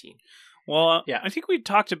Quarantine. Well, I think we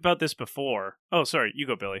talked about this before. Oh, sorry. You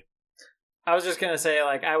go, Billy. I was just going to say,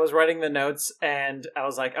 like, I was writing the notes, and I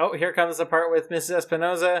was like, oh, here comes the part with Mrs.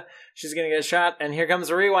 Espinosa. She's going to get shot, and here comes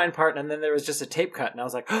the rewind part, and then there was just a tape cut, and I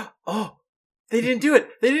was like, oh, they didn't do it.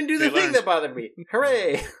 They didn't do the thing that bothered me.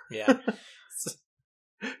 Hooray! Yeah.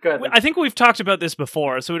 Go ahead. I think we've talked about this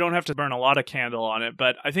before, so we don't have to burn a lot of candle on it,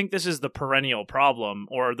 but I think this is the perennial problem,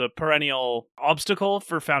 or the perennial obstacle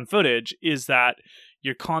for found footage, is that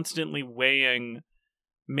you're constantly weighing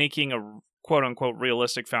making a quote-unquote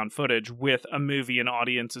realistic found footage with a movie an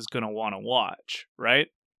audience is going to want to watch, right?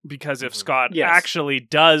 Because if Scott actually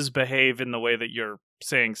does behave in the way that you're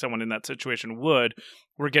saying someone in that situation would,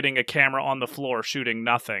 we're getting a camera on the floor shooting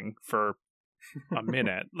nothing for a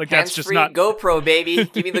minute. Like, that's just not GoPro, baby.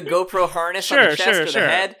 Give me the GoPro harness on the chest or the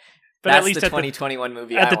head. But that's at least the 2021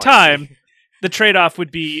 movie. At the time, the trade-off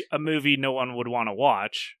would be a movie no one would want to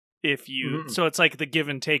watch. If you so it's like the give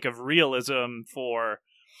and take of realism for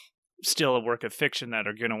still a work of fiction that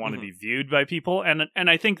are going to want to be viewed by people, and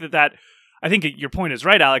I think that I think your point is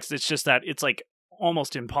right, Alex. It's just that it's like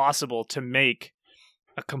almost impossible to make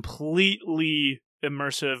a completely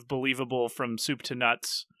immersive, believable from soup to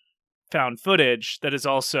nuts found footage that is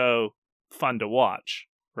also fun to watch,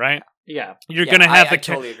 right? Yeah, you're gonna have I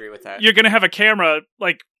totally agree with that. You're gonna have a camera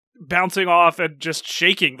like bouncing off and just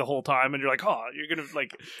shaking the whole time, and you're like, oh, you're gonna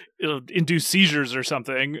like it'll induce seizures or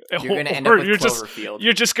something. You're gonna end up with Cloverfield.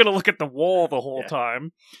 You're just gonna look at the wall the whole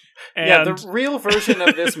time. And the real version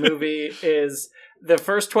of this movie is the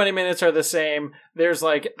first 20 minutes are the same. There's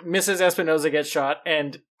like Mrs. Espinosa gets shot,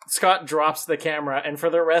 and Scott drops the camera, and for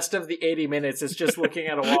the rest of the 80 minutes, it's just looking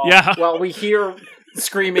at a wall while we hear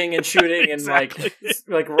screaming and shooting and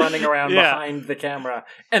like running around behind the camera,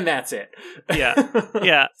 and that's it.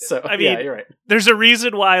 Yeah. So I mean, you're right. There's a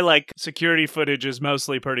reason why like security footage is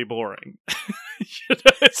mostly pretty boring.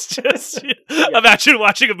 It's just imagine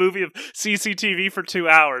watching a movie of CCTV for 2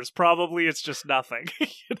 hours. Probably it's just nothing.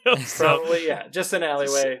 Probably just an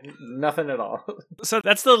alleyway, nothing at all. So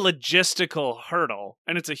that's the logistical hurdle,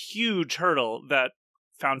 and it's a huge hurdle that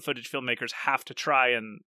found footage filmmakers have to try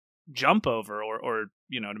and jump over, or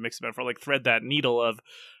to mix the metaphor, like thread that needle of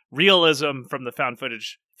realism from the found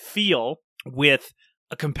footage feel with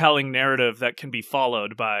a compelling narrative that can be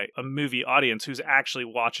followed by a movie audience who's actually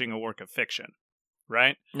watching a work of fiction,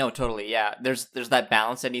 right? No, totally, yeah. There's that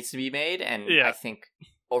balance that needs to be made, and I think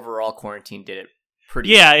overall Quarantine did it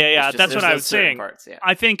pretty well. Yeah. That's what I was saying. Parts,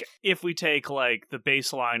 I think if we take like the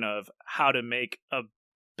baseline of how to make a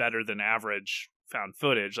better than average found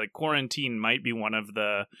footage, like Quarantine might be one of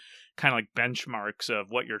the kind of like benchmarks of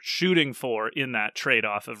what you're shooting for in that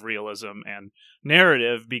trade-off of realism and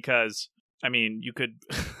narrative, because I mean, you could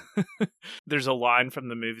there's a line from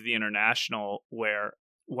the movie The International where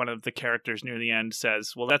one of the characters near the end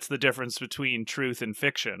says, well, that's the difference between truth and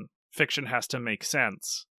fiction. Fiction has to make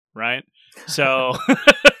sense, right? So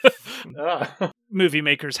movie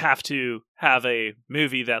makers have to have a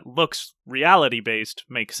movie that looks reality-based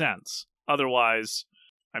make sense. Otherwise,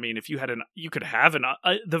 I mean, if you could have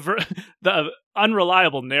the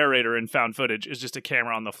unreliable narrator in found footage is just a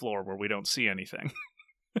camera on the floor where we don't see anything.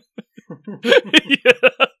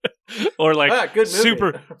 Or like good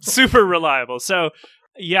movie. super reliable. So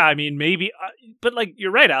yeah, I mean, maybe, but like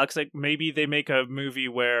you're right, Alex. Like maybe they make a movie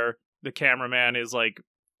where the cameraman is like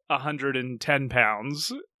 110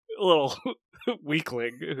 pounds, a little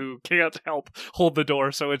weakling who can't help hold the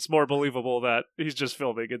door, so it's more believable that he's just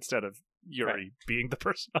filming instead of Yuri being the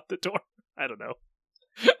person at the door. I don't know.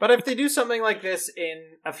 But if they do something like this in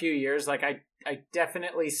a few years, like I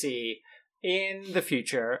definitely see in the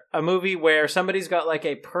future a movie where somebody's got like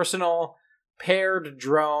a personal paired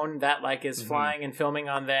drone that like is flying and filming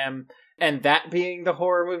on them, and that being the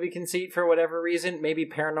horror movie conceit for whatever reason, maybe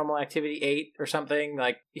Paranormal Activity 8 or something,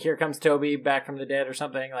 like Here Comes Toby Back from the Dead or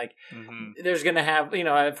something, like there's going to have,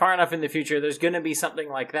 far enough in the future, there's going to be something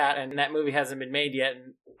like that, and that movie hasn't been made yet,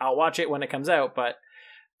 and I'll watch it when it comes out, but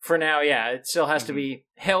for now, yeah, it still has to be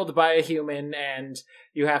held by a human, and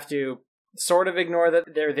you have to sort of ignore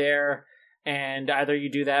that they're there, and either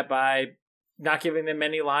you do that by not giving them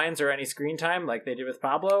any lines or any screen time like they did with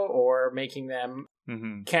Pablo, or making them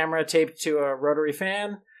camera taped to a rotary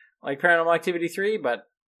fan like Paranormal Activity 3, but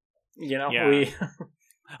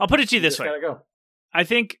I'll put it to you this way. Gotta go. I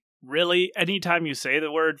think really anytime you say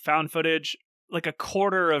the word found footage, like a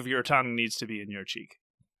quarter of your tongue needs to be in your cheek.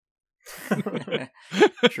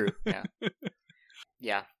 True.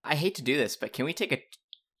 Yeah. I hate to do this, but can we take a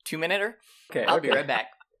 2-minute? Okay, I'll be right back.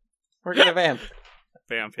 We're gonna vamp.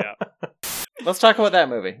 Yeah. Let's talk about that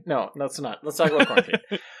movie. No, let's not. Let's talk about Quarantine.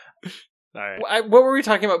 All right. What were we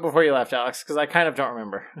talking about before you left, Alex? Because I kind of don't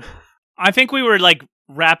remember. I think we were like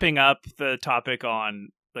wrapping up the topic on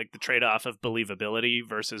like the trade-off of believability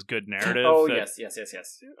versus good narrative. Oh, yes.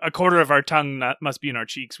 A quarter of our tongue must be in our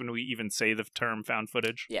cheeks when we even say the term found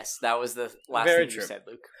footage. Yes, that was the last Very thing true. you said,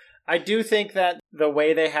 Luke. I do think that the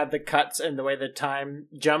way they had the cuts and the way the time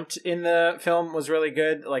jumped in the film was really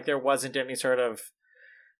good. Like, there wasn't any sort of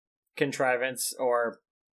contrivance or...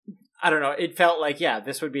 I don't know. It felt like,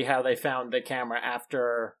 this would be how they found the camera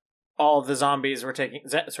after all the zombies were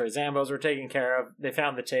Zambos were taken care of. They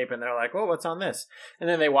found the tape and they're like, "Oh, what's on this?" And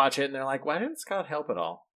then they watch it and they're like, "Why didn't Scott help at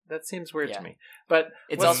all?" That seems weird to me. But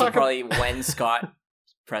it's also probably when Scott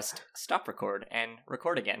pressed stop record and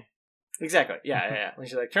record again. Exactly. Yeah. When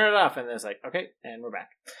she's like, "Turn it off," and then it's like, "Okay," and we're back.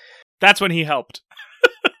 That's when he helped.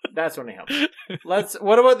 That's when he helped.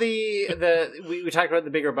 What about we talked about the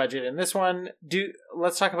bigger budget in this one.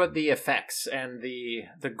 Let's talk about the effects and the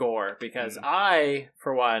gore, because I,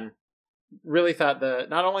 for one, really thought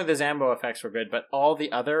not only the Zambo effects were good, but all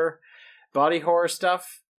the other body horror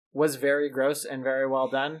stuff was very gross and very well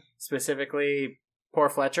done. Specifically, poor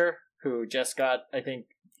Fletcher, who just got, I think,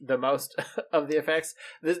 the most of the effects.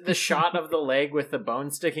 The shot of the leg with the bone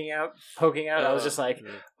poking out, I was just like,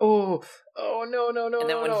 oh no. And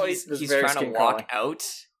then when he's trying to walk out,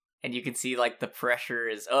 and you can see like the pressure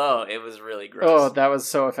is, it was really gross. Oh, that was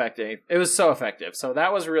so effective. It was so effective. So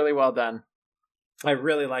that was really well done. I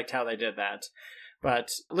really liked how they did that. But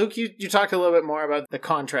Luke, you talked a little bit more about the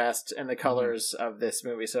contrast and the colors of this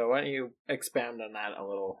movie. So why don't you expand on that a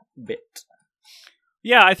little bit?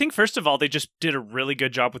 Yeah, I think first of all, they just did a really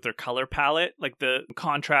good job with their color palette. Like the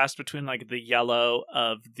contrast between like the yellow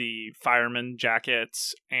of the fireman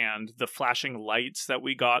jackets and the flashing lights that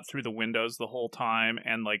we got through the windows the whole time.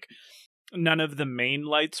 And like none of the main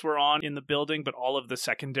lights were on in the building, but all of the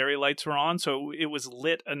secondary lights were on. So it was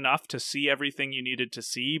lit enough to see everything you needed to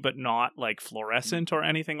see, but not like fluorescent or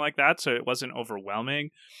anything like that. So it wasn't overwhelming.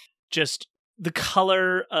 Just the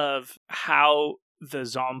color of how the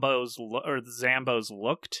Zambos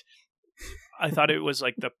looked, I thought it was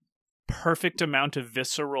like the perfect amount of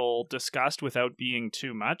visceral disgust without being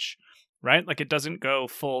too much, right? Like it doesn't go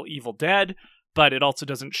full Evil Dead, but it also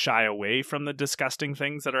doesn't shy away from the disgusting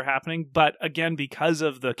things that are happening. But again, because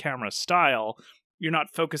of the camera style, you're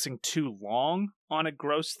not focusing too long on a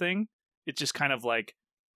gross thing. It's just kind of like,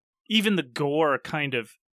 even the gore kind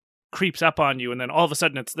of creeps up on you, and then all of a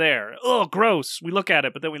sudden it's there. Oh, gross. We look at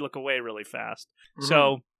it, but then we look away really fast. Mm-hmm.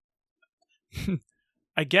 So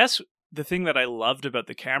I guess the thing that I loved about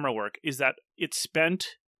the camera work is that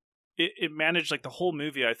it managed, like the whole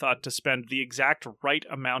movie, I thought, to spend the exact right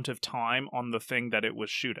amount of time on the thing that it was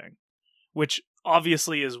shooting, which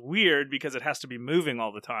obviously is weird because it has to be moving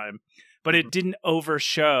all the time, but it didn't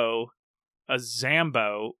overshow a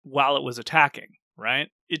Zambo while it was attacking, right?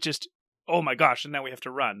 It just, oh my gosh, and now we have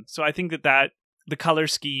to run. So I think that the color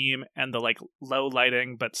scheme and the like low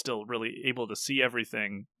lighting, but still really able to see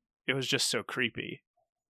everything, it was just so creepy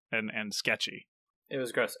and sketchy. It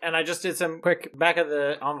was gross. And I just did some quick back of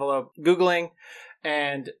the envelope Googling,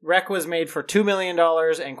 And Wreck was made for $2 million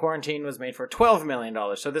and Quarantine was made for $12 million.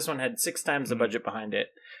 So this one had 6 times the budget behind it,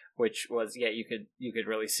 which was, you could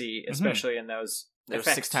really see, especially in those There was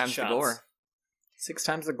effects 6 times shots. the gore. 6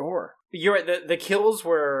 times the gore. You're right. The kills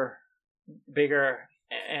were bigger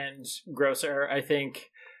and grosser. I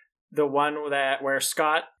think the one where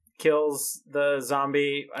Scott kills the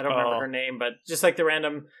zombie, I don't remember her name, but just like the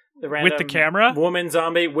random with the camera woman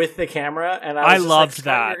zombie with the camera, and I was loved like,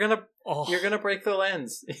 that. You're gonna break the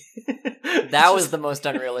lens. That was the most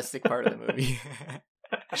unrealistic part of the movie.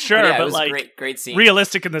 Sure, but but it was like great scene.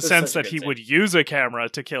 realistic in the sense such a that good he scene. would use a camera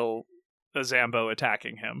to kill a Zambo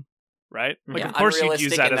attacking him, right? Like, Yeah, of course you'd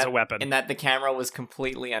use unrealistic that in as a weapon. In that the camera was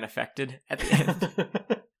completely unaffected at the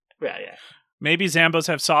end. Yeah. Maybe Zambos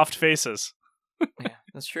have soft faces. Yeah,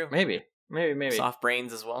 that's true. Maybe. Soft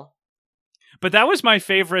brains as well. But that was my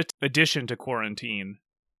favorite addition to Quarantine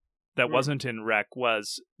that wasn't in Wreck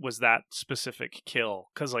was that specific kill.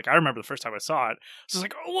 Because, like, I remember the first time I saw it, I was just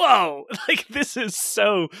like, whoa! Like, this is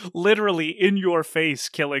so literally in your face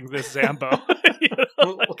killing this Zambo. You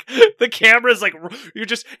know, like, the camera's like, you're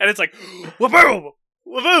just, and it's like, waboom!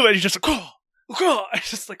 Waboom! And you're just like, oh!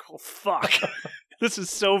 It's just like, oh, fuck. This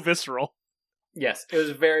is so visceral. Yes, it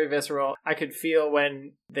was very visceral. I could feel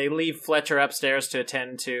when they leave Fletcher upstairs to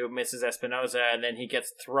attend to Mrs. Espinosa, and then he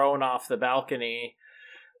gets thrown off the balcony.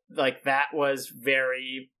 Like, that was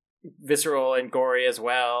very visceral and gory as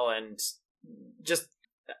well, and just,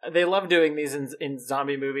 they love doing these in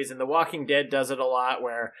zombie movies, and The Walking Dead does it a lot,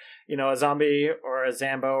 where, you know, a zombie or a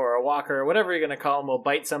Zambo or a walker, or whatever you're going to call them, will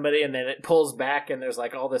bite somebody, and then it pulls back, and there's,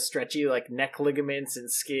 like, all this stretchy, like, neck ligaments and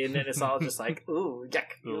skin, and it's all just like, ooh,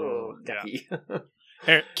 yuck, ooh, yucky. Yeah.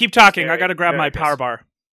 Here, keep talking. I gotta grab my power bar.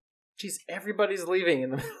 Jeez, everybody's leaving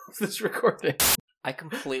in the middle of this recording. I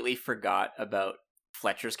completely forgot about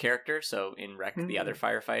Fletcher's character, so in Wreck, the other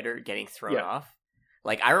firefighter, getting thrown off.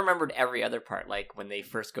 Like, I remembered every other part. Like, when they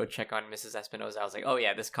first go check on Mrs. Espinosa, I was like, oh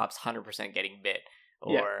yeah, this cop's 100% getting bit.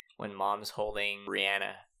 Or when Mom's holding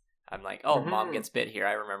Brianna, I'm like, oh, Mom gets bit here.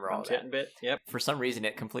 I remember all that. Bit. Yep. For some reason,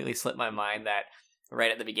 it completely slipped my mind that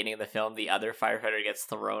right at the beginning of the film, the other firefighter gets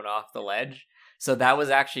thrown off the ledge. So that was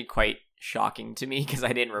actually quite shocking to me because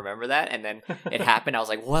I didn't remember that. And then it happened. I was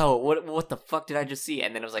like, whoa, what the fuck did I just see?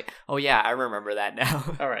 And then I was like, oh yeah, I remember that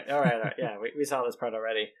now. All right. Yeah, we saw this part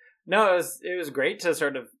already. No, it was great to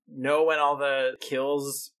sort of know when all the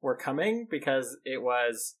kills were coming, because it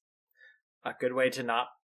was a good way to not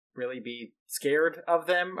really be scared of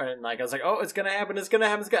them. And like, I was like, oh, it's gonna happen,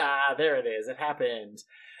 there it is, it happened.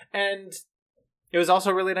 And it was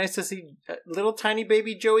also really nice to see little tiny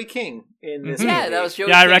baby Joey King in this movie. Yeah, that was Joey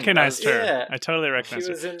King. I King. recognized her. Yeah. I totally recognized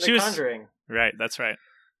her. She was in The Conjuring. Right, that's right.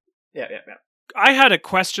 Yeah. I had a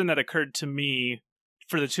question that occurred to me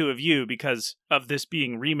for the two of you because of this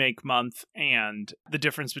being remake month and the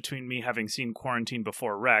difference between me having seen Quarantine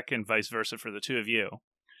before Wreck and vice versa for the two of you.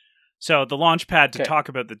 So the launch pad to talk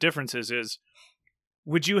about the differences is,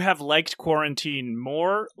 would you have liked Quarantine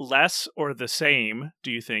more, less, or the same,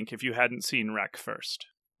 do you think, if you hadn't seen Wreck first?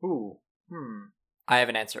 Ooh. I have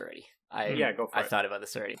an answer already. Go for it. I've thought about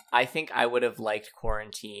this already. I think I would have liked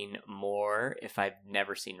Quarantine more if I'd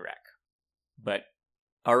never seen Wreck. But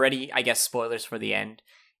already, I guess, spoilers for the end.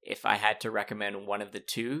 If I had to recommend one of the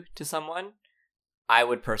two to someone, I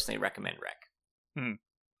would personally recommend Wreck.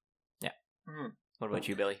 Yeah. What about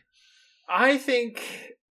you, Billy? I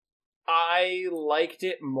think I liked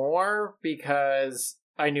it more because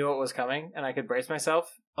I knew it was coming and I could brace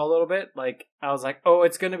myself a little bit. Like, I was like, oh,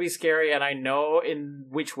 it's going to be scary, and I know in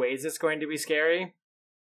which ways it's going to be scary.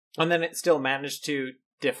 And then it still managed to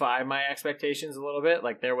defy my expectations a little bit.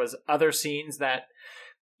 Like, there was other scenes that,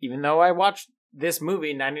 even though I watched this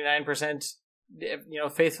movie 99%,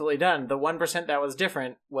 faithfully done, the 1% that was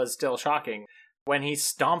different was still shocking. When he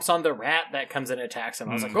stomps on the rat that comes and attacks him,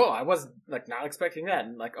 I was like, oh, I was like not expecting that.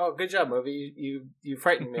 And like, oh, good job, movie. You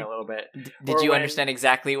frightened me a little bit. Did you understand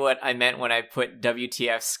exactly what I meant when I put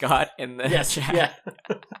WTF Scott in the chat? Yeah.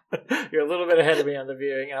 You're a little bit ahead of me on the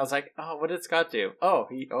viewing. And I was like, oh, what did Scott do? Oh,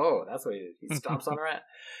 that's what he did. He stomps on a rat.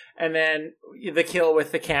 And then the kill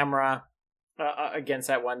with the camera against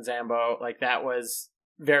that one Zambo, like, that was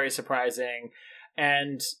very surprising.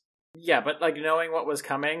 And yeah, but like, knowing what was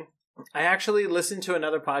coming, I actually listened to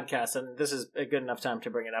another podcast, and this is a good enough time to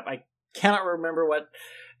bring it up. I cannot remember what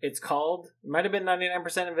it's called. It might have been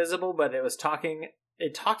 99% Invisible, but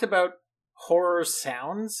it talked about horror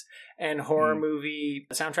sounds and horror movie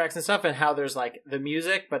soundtracks and stuff, and how there's like the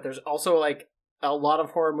music, but there's also like a lot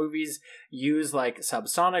of horror movies use like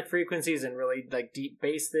subsonic frequencies and really like deep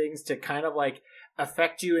bass things to kind of like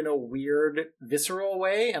affect you in a weird visceral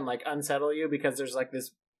way and like unsettle you, because there's like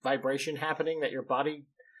this vibration happening that your body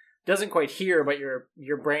doesn't quite hear, but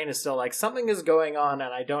your brain is still like, something is going on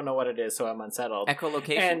and I don't know what it is, so I'm unsettled.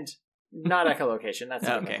 Echolocation? And not echolocation, that's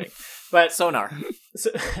the okay. thing. But sonar.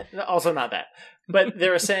 Also not that. But they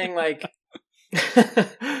were saying, like,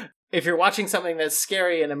 if you're watching something that's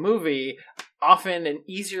scary in a movie, often an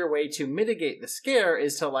easier way to mitigate the scare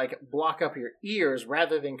is to, like, block up your ears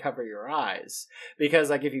rather than cover your eyes. Because,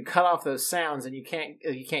 like, if you cut off those sounds and you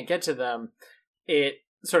can't get to them, it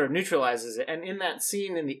sort of neutralizes it. And in that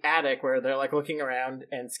scene in the attic where they're, like, looking around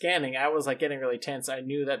and scanning, I was, like, getting really tense. I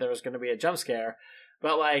knew that there was going to be a jump scare.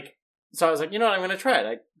 But, like, so I was like, you know what, I'm going to try it.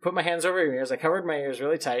 I put my hands over my ears. I covered my ears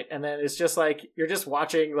really tight. And then it's just like, you're just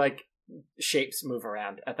watching, like, shapes move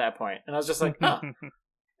around at that point. And I was just like, oh,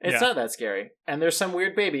 it's not that scary. And there's some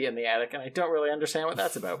weird baby in the attic, and I don't really understand what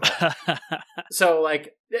that's about. But... So,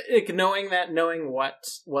 like, knowing what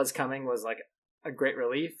was coming was, like, a great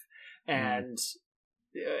relief. And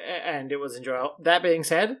it was enjoyable. That being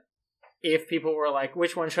said, if people were like,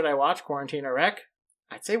 which one should I watch, Quarantine or Rec?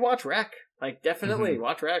 I'd say watch Rec. Like, definitely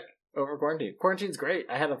watch Rec over Quarantine. Quarantine's great.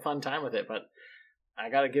 I had a fun time with it, but I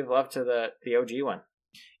gotta give love to the OG one.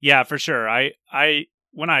 Yeah, for sure. I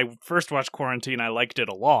when I first watched Quarantine, I liked it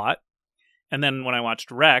a lot. And then when I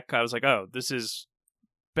watched Rec, I was like, oh, this is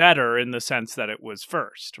better in the sense that it was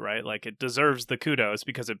first, right? Like, it deserves the kudos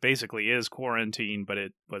because it basically is Quarantine, but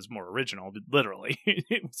it was more original, literally.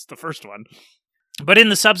 It was the first one. But in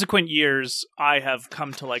the subsequent years, I have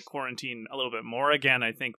come to like Quarantine a little bit more. Again,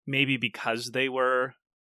 I think maybe because they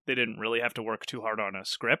didn't really have to work too hard on a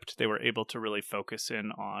script. They were able to really focus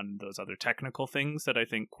in on those other technical things that I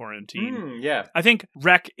think Quarantine... I think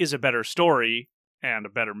Rec is a better story and a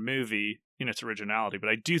better movie in its originality, but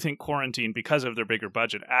I do think Quarantine, because of their bigger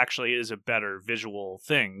budget, actually is a better visual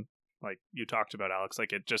thing. Like you talked about, Alex,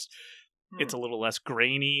 like it's a little less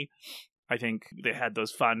grainy. I think they had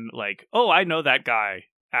those fun, like, oh, I know that guy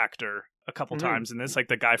actor a couple times in this. Like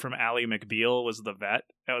the guy from Ally McBeal was the vet.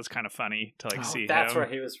 That was kind of funny to like see that's him. Where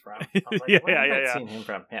he was from. I was like, where have I seen him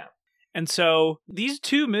from? Yeah. And so these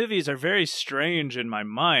two movies are very strange in my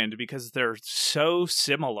mind because they're so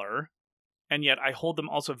similar, and yet I hold them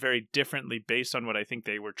also very differently based on what I think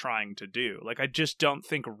they were trying to do. Like, I just don't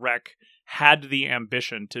think Rec had the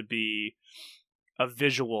ambition to be a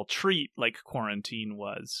visual treat like Quarantine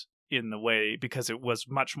was in the way, because it was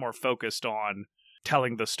much more focused on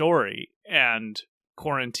telling the story. And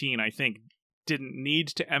Quarantine, I think, didn't need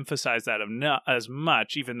to emphasize that as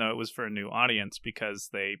much, even though it was for a new audience, because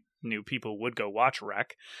they knew people would go watch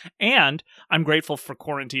Rec. And I'm grateful for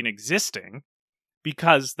Quarantine existing,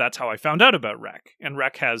 because that's how I found out about Rec. And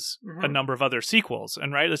Rec has a number of other sequels.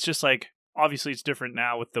 And right, it's just like, obviously it's different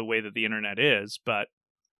now with the way that the internet is, but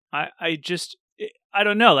I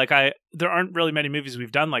don't know, like there aren't really many movies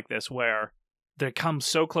we've done like this where they come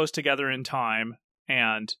so close together in time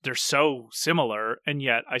and they're so similar, and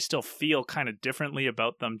yet I still feel kind of differently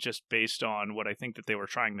about them just based on what I think that they were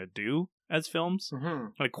trying to do as films.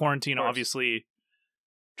 Like Quarantine, obviously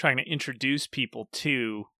trying to introduce people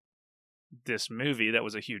to this movie that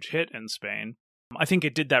was a huge hit in Spain. I think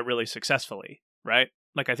it did that really successfully, right?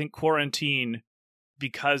 Like, I think Quarantine,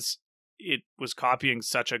 because it was copying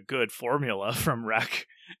such a good formula from Rec,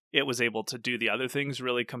 it was able to do the other things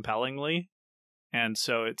really compellingly. And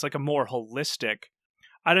so it's like a more holistic,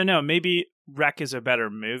 I don't know, maybe Rec is a better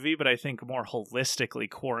movie, but I think more holistically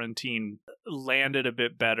Quarantine landed a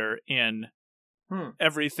bit better in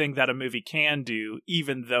everything that a movie can do,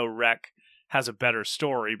 even though Rec has a better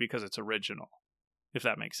story because it's original, if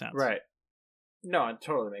that makes sense. Right. No, it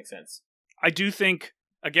totally makes sense. I do think,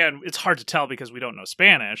 again, it's hard to tell because we don't know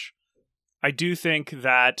Spanish. I do think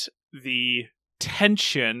that the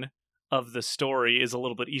tension of the story is a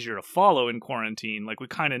little bit easier to follow in Quarantine. Like, we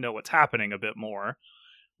kind of know what's happening a bit more,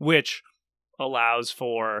 which allows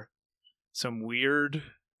for some weird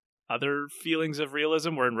other feelings of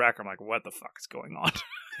realism, where in Rec, I'm like, what the fuck is going on?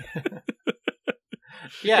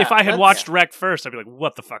 Yeah, if I had watched Rec first, I'd be like,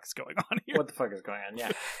 what the fuck is going on here? What the fuck is going on?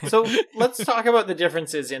 Yeah. So let's talk about the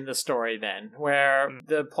differences in the story then, where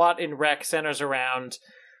the plot in Rec centers around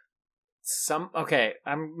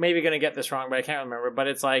I'm maybe going to get this wrong, but I can't remember, but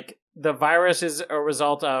it's like the virus is a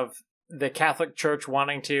result of the Catholic Church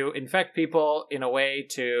wanting to infect people in a way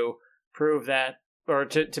to prove that, or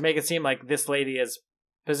to make it seem like this lady is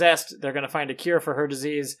possessed. They're going to find a cure for her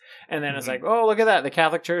disease. And then it's like, oh, look at that. The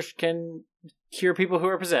Catholic Church can cure people who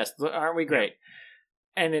are possessed. Aren't we great?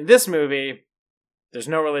 Yeah. And in this movie, there's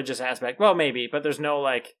no religious aspect. Well, maybe, but there's no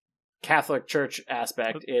like Catholic Church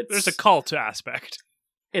aspect. There's a cult aspect.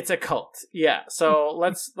 It's a cult. Yeah. So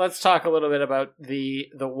let's talk a little bit about the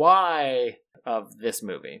why of this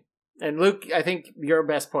movie. And Luke, I think you're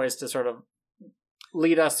best poised to sort of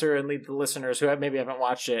lead us through and lead the listeners who maybe haven't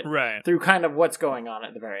watched it through kind of what's going on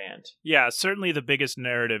at the very end. Yeah, certainly the biggest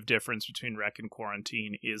narrative difference between Rec and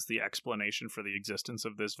Quarantine is the explanation for the existence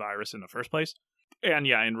of this virus in the first place. And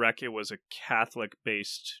yeah, in Rec, it was a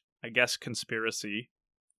Catholic-based, I guess, conspiracy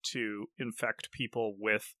to infect people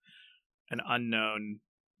with an unknown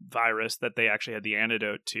virus that they actually had the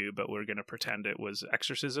antidote to, but we're going to pretend it was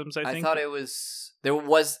exorcisms, I think. I thought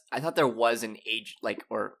there was an age, like,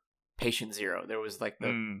 or Patient Zero. There was like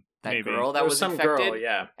that girl that was some infected,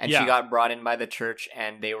 girl, and she got brought in by the church,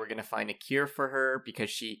 and they were going to find a cure for her because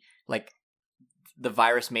she, like, the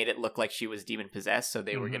virus made it look like she was demon possessed, so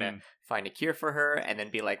they were going to find a cure for her and then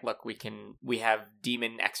be like, look, we have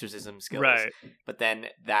demon exorcism skills. Right. But then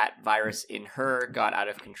that virus in her got out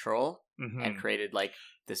of control and created like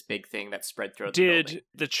this big thing that spread throughout the building. Did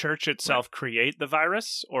the church itself create the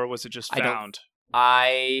virus, or was it just found?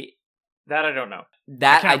 That I don't know.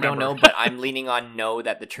 That I don't know, but I'm leaning on no,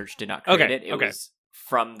 that the church did not create it. It was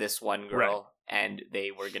from this one girl, and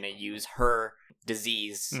they were going to use her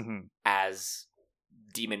disease as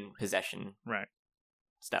demon possession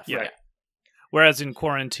stuff. Yeah. Whereas in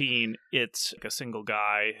Quarantine, it's like a single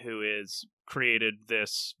guy who is created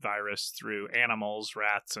this virus through animals,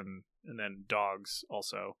 rats, and then dogs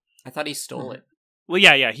also. I thought he stole it. Well,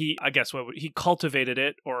 yeah. He cultivated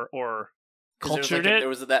it or cultured it. There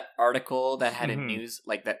was that article that had a news,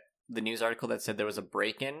 like that, the news article that said there was a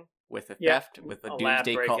break-in with a theft, with a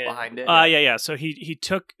doomsday cult behind it. Yeah. So he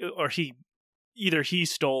took, or either he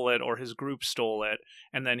stole it or his group stole it,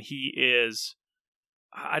 and then he is,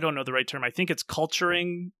 I don't know the right term, I think it's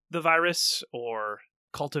culturing the virus or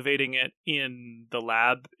cultivating it in the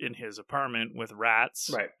lab in his apartment with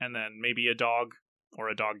rats, and then maybe a dog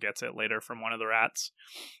gets it later from one of the rats.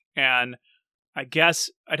 And I guess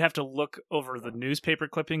I'd have to look over the newspaper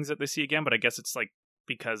clippings that they see again, but I guess it's like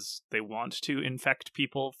because they want to infect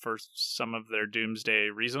people for some of their doomsday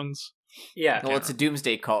reasons. Yeah. Well, it's a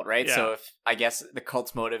doomsday cult, right? Yeah. So I guess the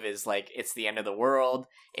cult's motive is like, it's the end of the world.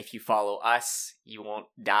 If you follow us, you won't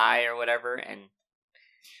die or whatever. And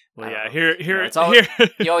here,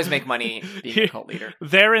 you always make money being a cult leader.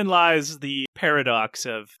 Therein lies the paradox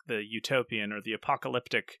of the utopian or the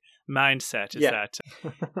apocalyptic mindset, is that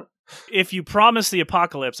if you promise the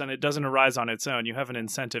apocalypse and it doesn't arise on its own, you have an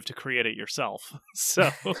incentive to create it yourself.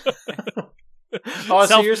 So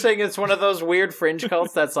so you're saying it's one of those weird fringe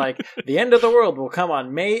cults that's like, the end of the world will come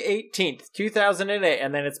on May 18th, 2008,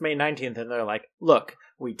 and then it's May 19th, and they're like, look,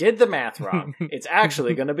 we did the math wrong. It's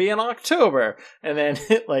actually going to be in October. And then,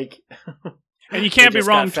 like... And you can't be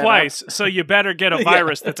wrong twice, so you better get a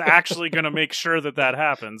virus that's actually going to make sure that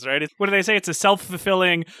happens, right? What do they say? It's a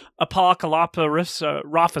self-fulfilling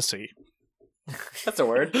apocalypse-prophecy. That's a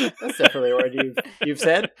word. That's definitely a word you've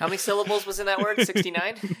said. How many syllables was in that word?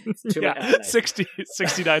 69?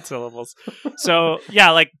 69 syllables. So,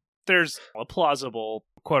 yeah, like, there's a plausible,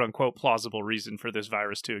 quote-unquote plausible reason for this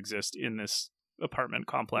virus to exist in this apartment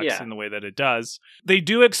complex in the way that it does. They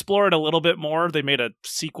do explore it a little bit more. They made a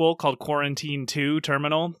sequel called Quarantine 2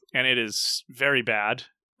 Terminal, and it is very bad.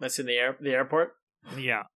 That's in the airport?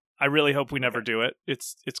 Yeah. I really hope we never do it.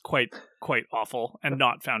 It's quite awful and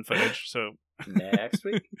not found footage, so next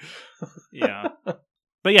week. Yeah.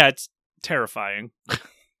 But yeah, it's terrifying.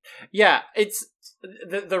 Yeah, it's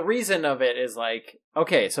the reason of it is like,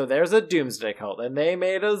 okay, so there's a doomsday cult and they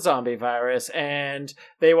made a zombie virus and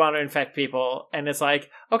they want to infect people, and it's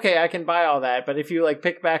like, okay, I can buy all that, but if you like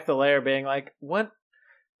pick back the layer being like, what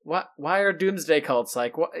why are doomsday cults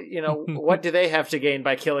like, what, you know, what do they have to gain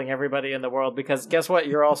by killing everybody in the world? Because guess what,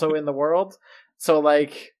 you're also in the world. So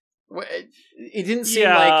like, it didn't seem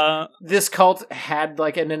like this cult had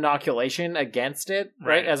like an inoculation against it,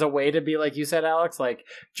 right? As a way to be like you said, Alex, like,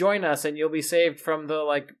 join us and you'll be saved from the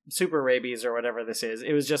like super rabies or whatever this is.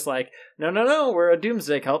 It was just like, no, we're a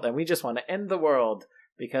doomsday cult and we just want to end the world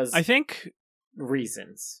because I think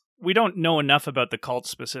reasons. We don't know enough about the cult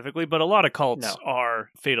specifically, but a lot of cults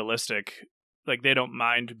are fatalistic. Like, they don't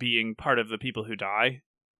mind being part of the people who die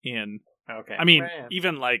in. Okay. I mean,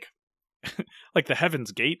 even like the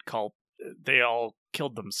Heaven's Gate cult, they all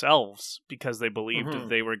killed themselves because they believed that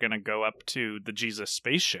they were going to go up to the Jesus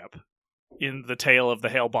spaceship in the tail of the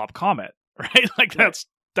Hale-Bopp comet, right? Like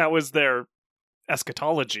that was their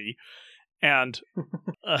eschatology. And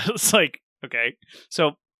it's like, okay,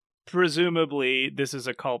 so presumably this is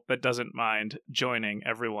a cult that doesn't mind joining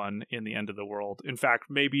everyone in the end of the world. In fact,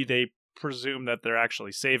 maybe they presume that they're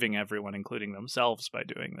actually saving everyone, including themselves, by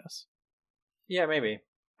doing this. Yeah, maybe.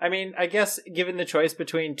 I mean, I guess given the choice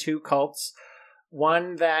between two cults,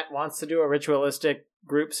 one that wants to do a ritualistic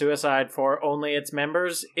group suicide for only its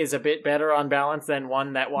members is a bit better on balance than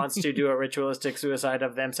one that wants to do a ritualistic suicide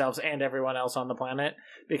of themselves and everyone else on the planet.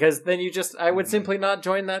 Because then I would simply not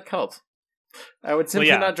join that cult. I would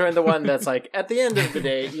simply not join the one that's like, at the end of the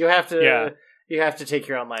day, you have to you have to take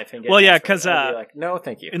your own life and get because like, no,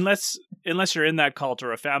 thank you. Unless you're in that cult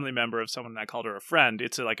or a family member of someone in that cult or a friend,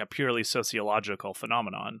 it's like a purely sociological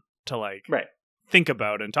phenomenon to like think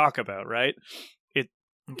about and talk about, right?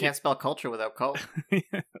 You can't spell culture without cult.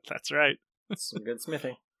 That's right. Some good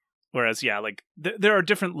smithing. Whereas, like there are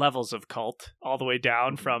different levels of cult, all the way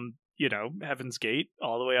down from Heaven's Gate,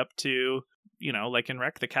 all the way up to like in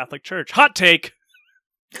Rec, the Catholic Church. Hot take.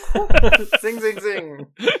 Sing, sing, sing.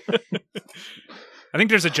 I think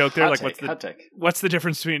there's a joke there. What's the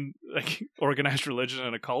difference between like organized religion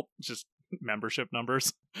and a cult? Just membership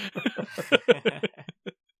numbers.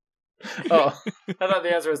 Oh, I thought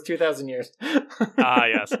the answer was 2,000 years.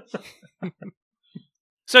 Yes.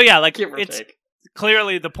 So yeah, like it's take.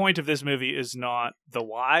 Clearly the point of this movie is not the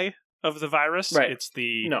why of the virus. Right. It's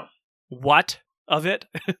the no. What of it,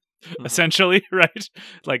 essentially, right?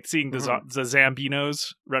 Like seeing the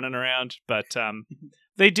Zambinos running around, but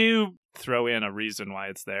they do throw in a reason why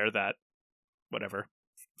it's there. That whatever,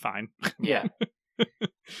 fine. Yeah.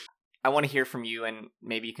 I want to hear from you, and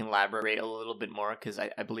maybe you can elaborate a little bit more, because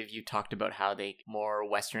I believe you talked about how they more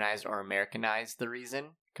westernized or Americanized the reason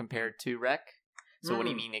compared to Rec. So what do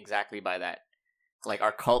you mean exactly by that? Like,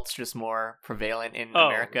 are cults just more prevalent in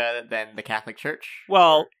America than the Catholic Church?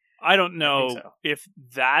 Well, I don't know if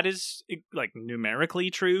that is like numerically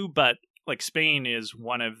true, but like Spain is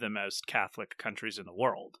one of the most Catholic countries in the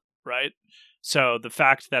world, right? So the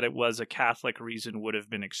fact that it was a Catholic reason would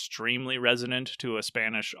have been extremely resonant to a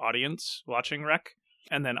Spanish audience watching Rec,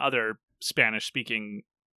 and then other Spanish-speaking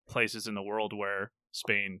places in the world where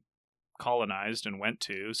Spain colonized and went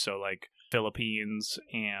to, so like Philippines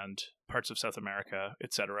and parts of South America,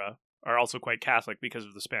 etc., are also quite Catholic because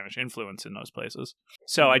of the Spanish influence in those places.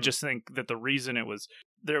 So I just think that the reason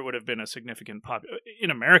there would have been a significant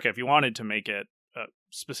in America, if you wanted to make it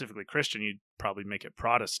specifically Christian, you'd probably make it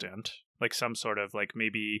Protestant, like some sort of like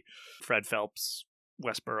maybe Fred Phelps,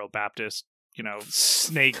 Westboro Baptist,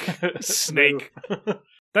 snake.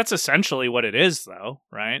 That's essentially what it is, though,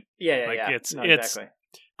 right? Yeah, like yeah. It's exactly.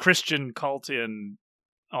 Christian cult in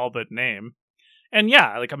all but name, and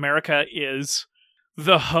like America is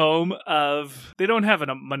the home of. They don't have a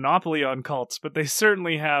monopoly on cults, but they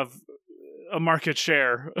certainly have a market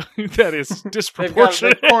share that is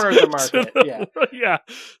disproportionate. They've got the corner of the market, yeah.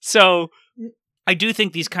 So I do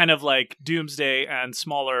think these kind of like doomsday and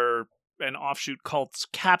smaller and offshoot cults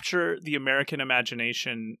capture the American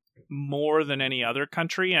imagination more than any other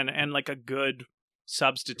country, and like a good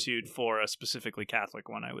substitute for a specifically Catholic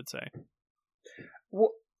one, I would say.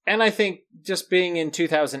 Well, and I think just being in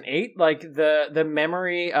 2008, like the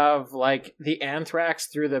memory of like the anthrax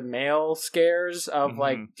through the mail scares of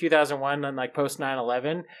like 2001 and like post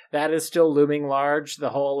 9/11, that is still looming large. The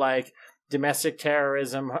whole like domestic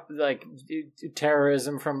terrorism, like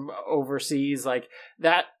terrorism from overseas, like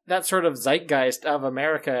that sort of zeitgeist of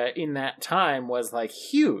America in that time was like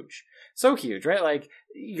huge. So huge, right? Like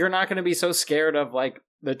you're not going to be so scared of like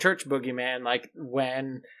the church boogeyman, like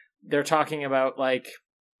when they're talking about like,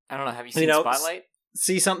 I don't know. Have you seen Spotlight?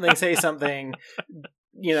 See something, say something.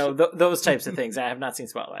 Those types of things. I have not seen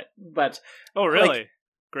Spotlight, but really? Like,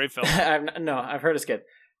 great film. I've heard it's good.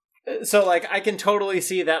 So, like, I can totally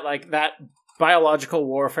see that, like, that biological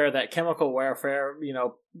warfare, that chemical warfare,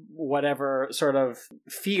 whatever sort of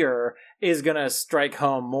fear is going to strike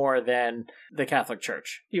home more than the Catholic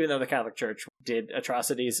Church, even though the Catholic Church did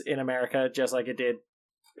atrocities in America, just like it did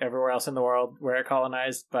everywhere else in the world where it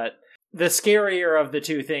colonized, but the scarier of the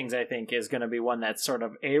two things, I think, is going to be one that's sort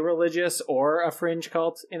of a religious or a fringe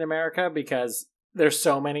cult in America, because there's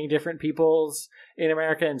so many different peoples in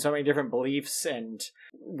America and so many different beliefs and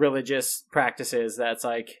religious practices that's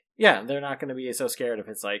like, yeah, they're not going to be so scared if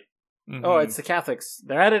it's like, oh, it's the Catholics.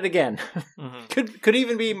 They're at it again. Could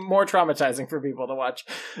even be more traumatizing for people to watch.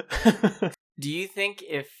 Do you think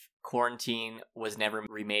if Quarantine was never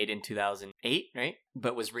remade in 2008, right,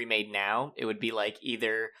 but was remade now, it would be like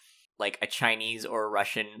either like a Chinese or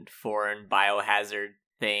Russian foreign biohazard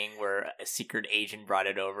thing where a secret agent brought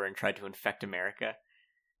it over and tried to infect America?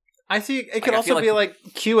 I think it could also be like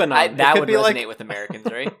QAnon. That could would be resonate with Americans,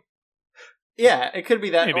 right? Yeah, it could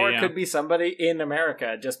be that. Maybe, or it could be somebody in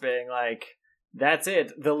America just being like, that's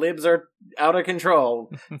it. The libs are out of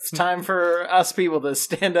control. It's time for us people to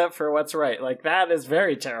stand up for what's right. Like, that is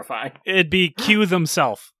very terrifying. It'd be Q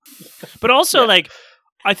themselves. But also, like,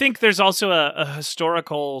 I think there's also a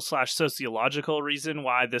historical / sociological reason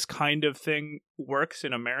why this kind of thing works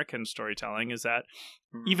in American storytelling is that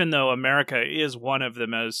even though America is one of the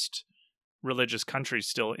most religious countries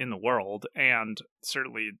still in the world, and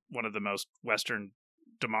certainly one of the most Western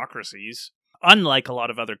democracies, unlike a lot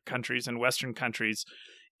of other countries and Western countries,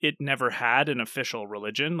 it never had an official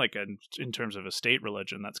religion, like in terms of a state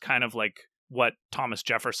religion. That's kind of like what Thomas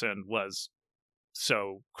Jefferson was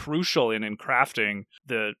so crucial in crafting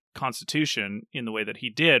the Constitution in the way that he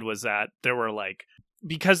did, was that there were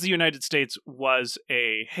because the United States was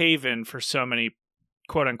a haven for so many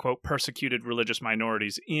quote-unquote persecuted religious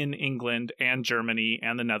minorities in England and Germany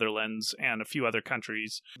and the Netherlands and a few other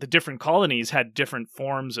countries. The different colonies had different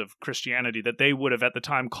forms of Christianity that they would have at the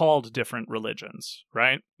time called different religions,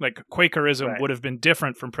 right? Like Quakerism would have been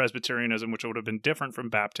different from Presbyterianism, which would have been different from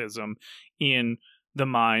baptism in the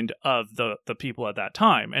mind of the people at that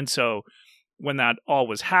time. And so when that all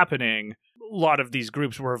was happening, a lot of these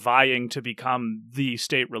groups were vying to become the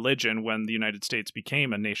state religion when the United States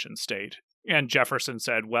became a nation state. And Jefferson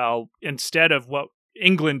said, well, instead of what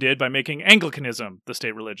England did by making Anglicanism the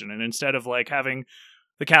state religion, and instead of having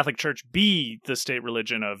the Catholic Church be the state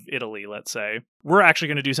religion of Italy, let's say, we're actually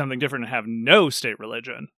going to do something different and have no state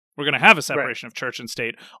religion. We're going to have a separation of church and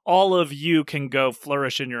state. All of you can go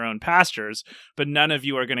flourish in your own pastures, but none of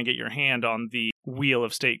you are going to get your hand on the wheel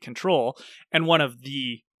of state control. And one of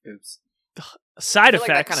the side effects,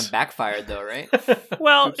 that kind of backfired, though, right?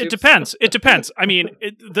 Well, it depends. It depends. I mean,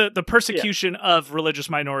 the persecution of religious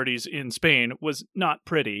minorities in Spain was not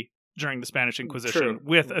pretty during the Spanish Inquisition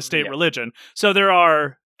with a state religion. So there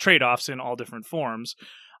are trade-offs in all different forms.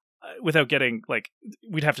 Without getting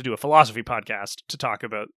we'd have to do a philosophy podcast to talk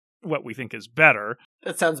about what we think is better.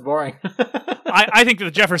 That sounds boring. I think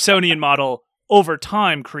the Jeffersonian model over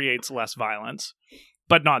time creates less violence,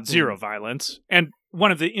 but not zero violence. And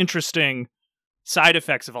one of the interesting side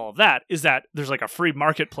effects of all of that is that there's a free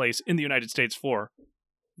marketplace in the United States for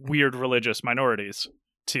weird religious minorities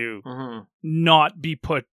to not be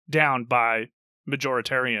put down by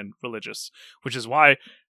majoritarian religious, which is why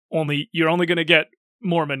you're only going to get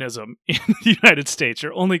Mormonism in the United States.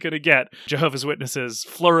 You're only going to get Jehovah's Witnesses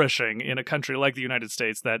flourishing in a country like the United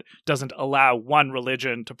States that doesn't allow one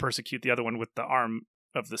religion to persecute the other one with the arm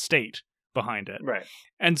of the state behind it. Right.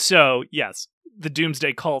 And so, yes, the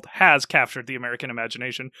Doomsday Cult has captured the American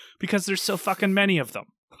imagination because there's so fucking many of them.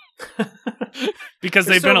 Because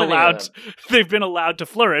they've been allowed to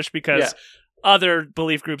flourish because other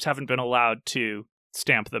belief groups haven't been allowed to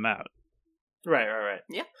stamp them out. Right.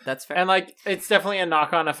 Yeah, that's fair. And it's definitely a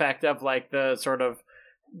knock-on effect of the sort of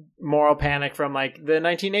moral panic from the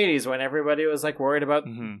 1980s when everybody was worried about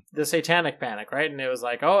the satanic panic, right? And it was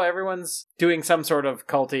everyone's doing some sort of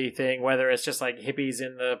culty thing, whether it's just hippies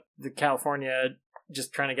in the California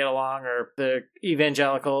just trying to get along, or the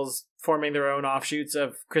evangelicals forming their own offshoots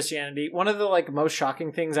of Christianity. One of the most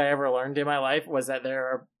shocking things I ever learned in my life was that there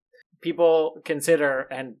are people consider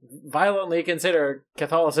and violently consider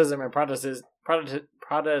Catholicism and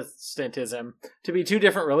Protestantism to be two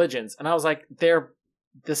different religions. And I was they're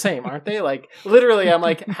the same, aren't they? Literally, I'm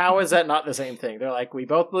how is that not the same thing? They're we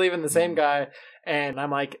both believe in the same guy. And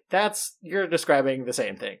I'm you're describing the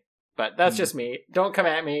same thing. But that's just me. Don't come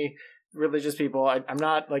at me, religious people. I'm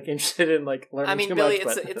not interested in learning too Billy,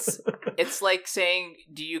 much. It's like saying,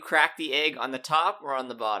 do you crack the egg on the top or on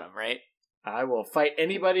the bottom, right? I will fight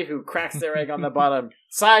anybody who cracks their egg on the bottom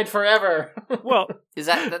side forever. Well, is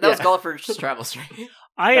that was Gulliver's Travels, right?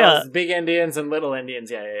 Was big Indians and little Indians.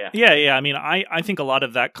 Yeah. I mean, I think a lot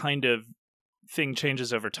of that kind of thing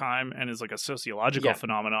changes over time and is a sociological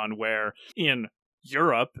phenomenon where in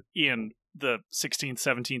Europe, in the 16th,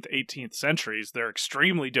 17th, 18th centuries, they're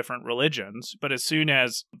extremely different religions. But as soon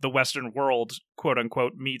as the Western world, quote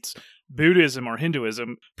unquote, meets Buddhism or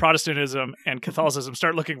Hinduism, Protestantism and Catholicism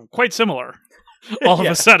start looking quite similar all of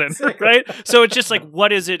a sudden, exactly. Right? So it's just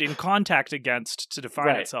what is it in contact against to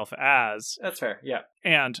define itself as? That's fair, yeah.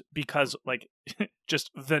 And because just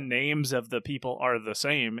the names of the people are the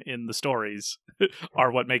same in the stories are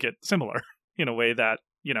what make it similar in a way that,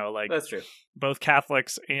 that's true. Both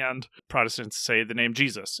Catholics and Protestants say the name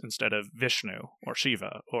Jesus instead of Vishnu or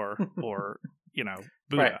Shiva or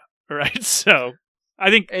Buddha, right? So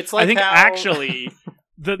I think actually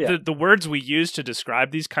the words we use to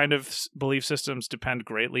describe these kind of belief systems depend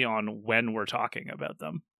greatly on when we're talking about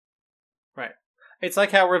them. Right. It's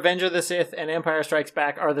like how Revenge of the Sith and Empire Strikes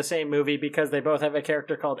Back are the same movie because they both have a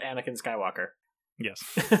character called Anakin Skywalker. Yes.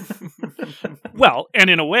 Well, and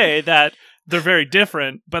in a way that they're very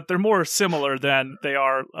different, but they're more similar than they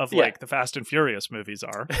are of the Fast and Furious movies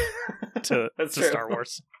are to Star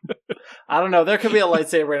Wars. I don't know. There could be a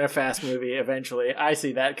lightsaber in a Fast movie eventually. I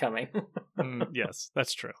see that coming. Yes,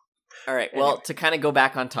 that's true. All right. Well, to kind of go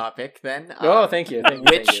back on topic, then. Thank you.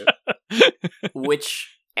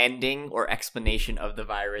 Which ending or explanation of the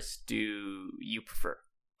virus do you prefer?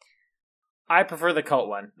 I prefer the cult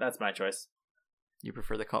one. That's my choice. You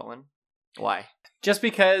prefer the cult one? Why? Just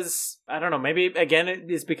because, I don't know, maybe, again,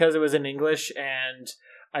 it's because it was in English and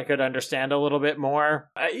I could understand a little bit more.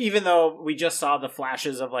 Even though we just saw the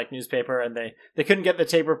flashes of, like, newspaper and they couldn't get the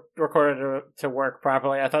tape recorder to work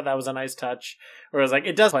properly, I thought that was a nice touch. Whereas, like,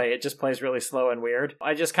 it does play, it just plays really slow and weird.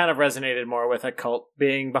 I just kind of resonated more with a cult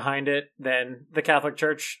being behind it than the Catholic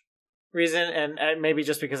Church reason, and maybe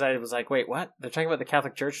just because I was like, wait, what? They're talking about the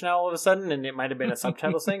Catholic Church now all of a sudden, and it might have been a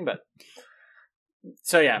subtitle thing, but...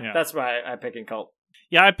 So yeah, that's why I'm picking cult.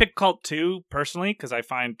 Yeah, I picked cult too, personally, because I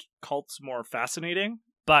find cults more fascinating.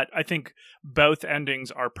 But I think both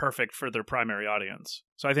endings are perfect for their primary audience.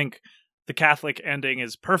 So I think the Catholic ending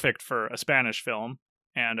is perfect for a Spanish film,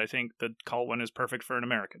 and I think the cult one is perfect for an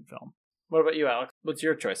American film. What about you, Alex? What's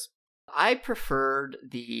your choice? I preferred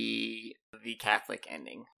the Catholic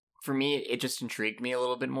ending. For me, it just intrigued me a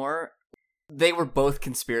little bit more. They were both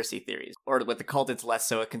conspiracy theories. Or with the cult, it's less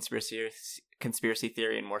so a conspiracy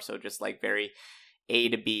theory and more so just like very A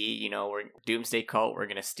to B, you know, we're doomsday cult, we're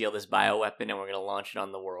going to steal this bioweapon and we're going to launch it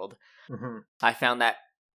on the world. Mm-hmm. I found that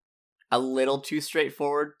a little too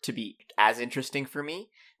straightforward to be as interesting for me.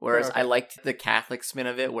 Whereas I liked the Catholic spin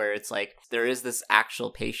of it, where it's like there is this actual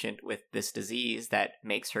patient with this disease that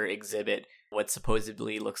makes her exhibit what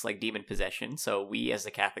supposedly looks like demon possession. So we as the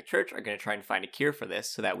Catholic Church are going to try and find a cure for this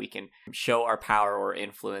so that we can show our power or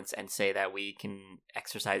influence and say that we can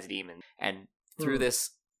exorcise demons. And through this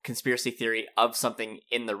conspiracy theory of something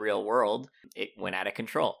in the real world, it went out of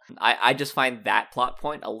control. I just find that plot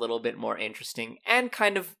point a little bit more interesting and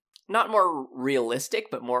kind of not more realistic,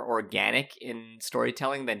 but more organic in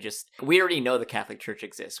storytelling than just, we already know the Catholic Church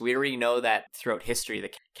exists. We already know that throughout history,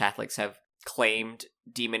 the Catholics have claimed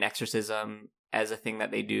demon exorcism as a thing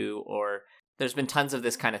that they do, or there's been tons of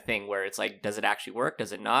this kind of thing where it's like, does it actually work?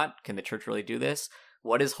 Does it not? Can the church really do this?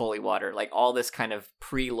 What is holy water? Like all this kind of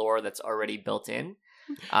pre-lore that's already built in.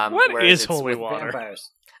 What is holy water?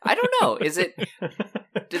 Vampires. I don't know. Is it...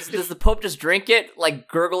 Does the Pope just drink it, like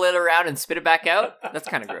gurgle it around and spit it back out? That's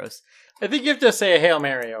kind of gross. I think you have to say a Hail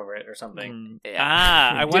Mary over it or something.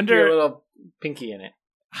 Yeah. I wonder... Dip your little pinky in it.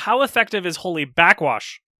 How effective is holy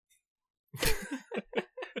backwash?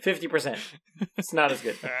 50%. It's not as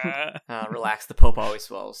good. Relax, the Pope always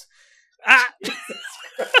swells.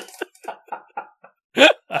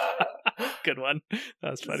 Good one.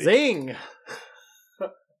 That was funny. Zing!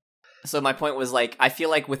 So my point was, like, I feel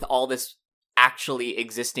like with all this actually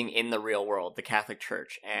existing in the real world, the Catholic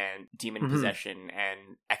Church and demon possession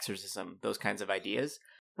and exorcism, those kinds of ideas,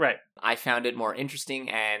 right? I found it more interesting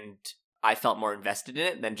and I felt more invested in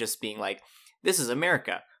it than just being like, this is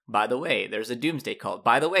America. By the way, there's a doomsday cult.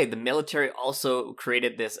 By the way, the military also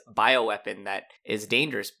created this bioweapon that is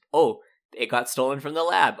dangerous. Oh, it got stolen from the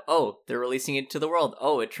lab. Oh, they're releasing it to the world.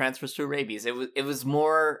 Oh, it transfers to rabies. It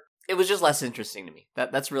was just less interesting to me.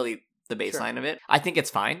 That's really the baseline of it. I think it's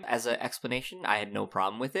fine as an explanation. I had no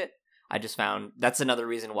problem with it. I just found that's another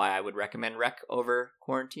reason why I would recommend Rec over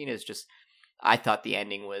Quarantine, is just I thought the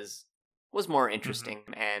ending was more interesting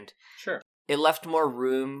and it left more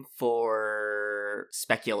room for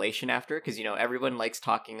speculation after, because you know everyone likes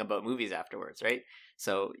talking about movies afterwards, right?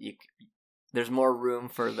 So there's more room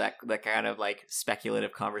for that kind of like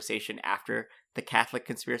speculative conversation after the Catholic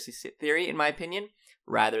conspiracy theory, in my opinion,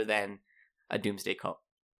 rather than a doomsday cult.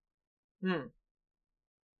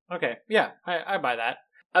 Okay, yeah, I buy that.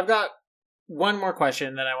 I've got one more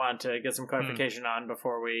question that I want to get some clarification on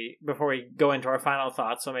before we go into our final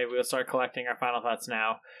thoughts. So maybe we'll start collecting our final thoughts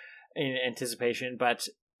now in anticipation. But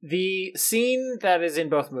the scene that is in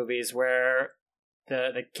both movies where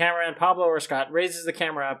the cameraman, Pablo or Scott, raises the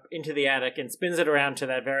camera up into the attic and spins it around to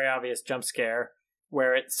that very obvious jump scare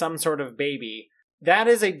where it's some sort of baby, that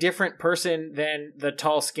is a different person than the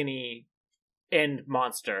tall, skinny end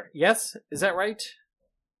monster. Yes? Is that right?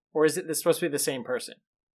 Or is it supposed to be the same person?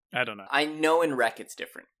 I don't know. I know in Rec it's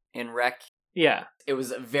different. In Rec, it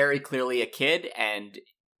was very clearly a kid, and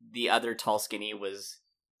the other tall, skinny was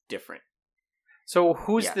different. So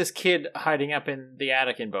who's this kid hiding up in the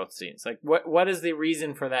attic in both scenes? Like, what is the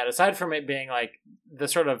reason for that? Aside from it being like the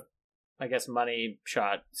sort of, I guess, money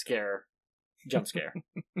shot scare, jump scare.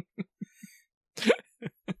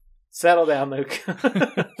 Settle down, Luke.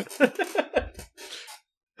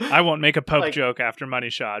 I won't make a Pope joke after Money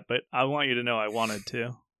Shot, but I want you to know I wanted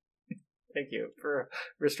to. Thank you for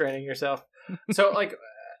restraining yourself. So, like,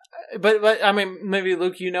 But I mean, maybe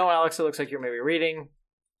Luke, Alex, it looks like you're maybe reading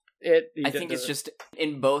it. I think it's just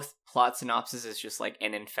in both plot synopses. It's just like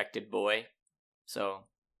an infected boy. So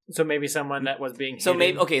maybe someone that was being so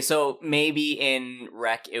hidden. maybe in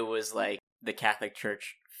Rec it was like the Catholic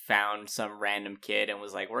Church found some random kid and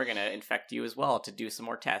was like, we're gonna infect you as well to do some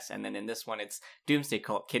more tests. And then in this one, it's Doomsday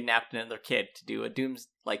Cult kidnapped another kid to do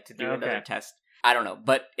another test. I don't know,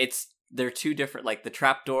 but they're two different. Like the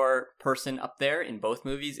trapdoor person up there in both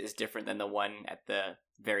movies is different than the one at the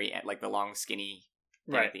very end, like the long skinny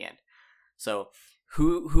thing at the end. So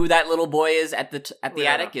who that little boy is at the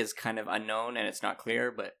attic is kind of unknown and it's not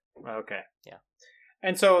clear, but okay, yeah.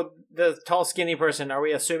 And so the tall skinny person, are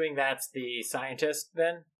we assuming that's the scientist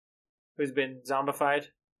then, who's been zombified,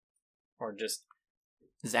 or just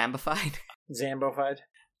zambified? Zambified.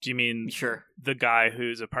 Do you mean sure the guy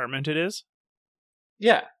whose apartment it is?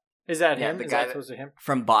 Yeah. Is that him? The is guy that supposed to be him?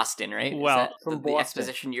 From Boston, right? Well, from the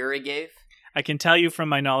exposition Yuri gave? I can tell you from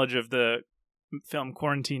my knowledge of the film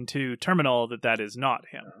Quarantine 2 Terminal that is not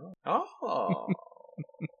him. Oh.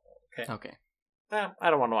 Okay. I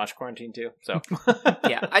don't want to watch Quarantine 2, so.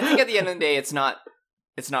 Yeah, I think at the end of the day, it's not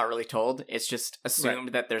really told. It's just assumed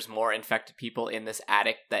that there's more infected people in this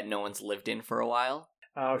attic that no one's lived in for a while.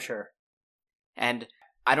 Oh, sure. And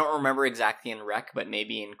I don't remember exactly in Rec, but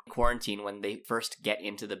maybe in Quarantine, when they first get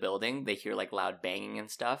into the building, they hear like loud banging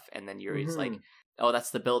and stuff, and then Yuri's like, oh,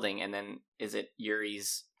 that's the building. And then is it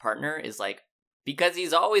Yuri's partner is like, because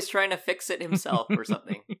he's always trying to fix it himself or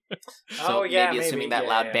something. So maybe assuming that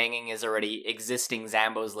loud banging is already existing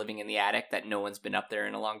Zambos living in the attic, that no one's been up there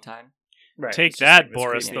in a long time. Right. Take that,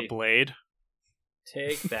 Boris the Blade.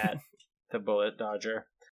 Take that, the bullet dodger.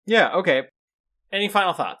 Yeah, okay. Any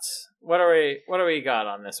final thoughts? What do we got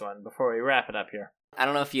on this one before we wrap it up here? I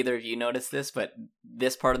don't know if either of you noticed this, but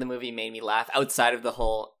this part of the movie made me laugh. Outside of the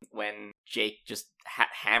whole when Jake just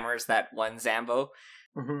hammers that one Zambo,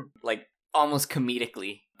 like almost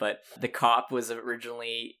comedically. But the cop was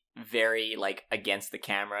originally very like against the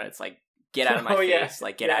camera. It's like, get out of my face,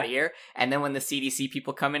 like get out of here. And then when the CDC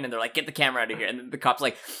people come in and they're like, get the camera out of here, and then the cop's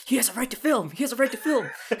like, he has a right to film. He has a right to film.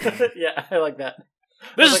 Yeah, I like that.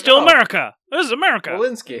 This is still America. This is America.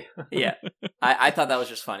 Walensky. Yeah. I thought that was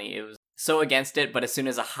just funny. It was so against it, but as soon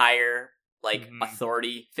as a higher like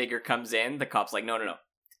authority figure comes in, the cop's like, no.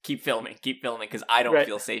 Keep filming, because I don't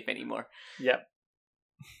feel safe anymore. Yep.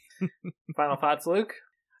 Final thoughts, Luke?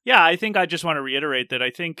 Yeah, I think I just want to reiterate that I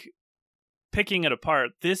think picking it apart,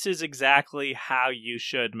 this is exactly how you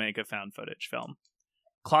should make a found footage film.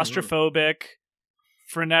 Claustrophobic,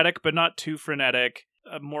 frenetic, but not too frenetic,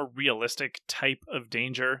 a more realistic type of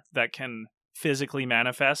danger that can physically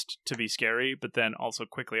manifest to be scary, but then also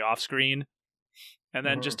quickly off screen. And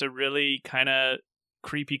then just a really kind of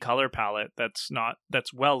creepy color palette that's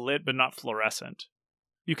well lit, but not fluorescent.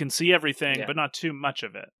 You can see everything, but not too much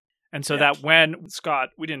of it. And so that when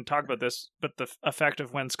Scott, we didn't talk about this, but the effect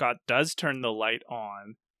of when Scott does turn the light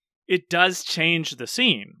on, it does change the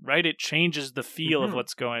scene, right? It changes the feel of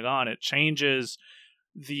what's going on. It changes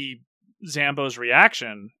the Zambo's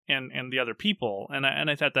reaction and the other people. And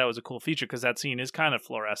I thought that was a cool feature because that scene is kind of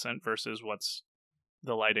fluorescent versus what's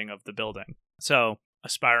the lighting of the building. So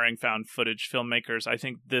aspiring found footage filmmakers, I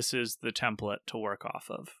think this is the template to work off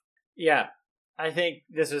of. Yeah, I think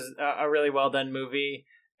this is a really well done movie.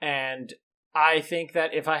 And I think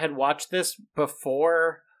that if I had watched this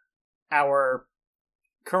before our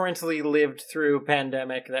currently lived through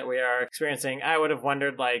pandemic that we are experiencing, I would have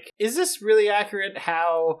wondered, like, is this really accurate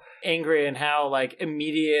how angry and how, like,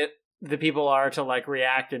 immediate the people are to, like,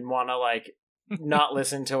 react and want to, like, not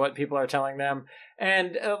listen to what people are telling them?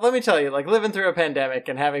 And let me tell you, like, living through a pandemic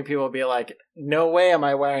and having people be like, no way am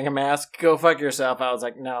I wearing a mask, go fuck yourself. I was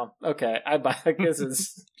like, no, okay, I buy this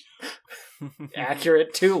is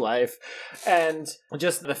accurate to life. And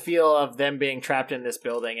just the feel of them being trapped in this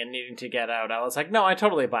building and needing to get out, I was like, no, I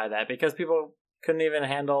totally buy that, because people couldn't even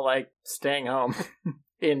handle, like, staying home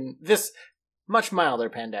in this much milder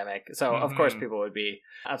pandemic. So of course people would be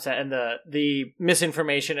upset, and the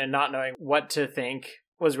misinformation and not knowing what to think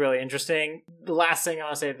was really interesting. The last thing I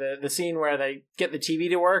want to say, the scene where they get the TV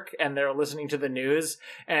to work and they're listening to the news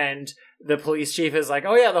and the police chief is like,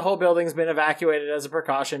 oh yeah, the whole building's been evacuated as a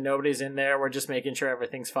precaution, nobody's in there, we're just making sure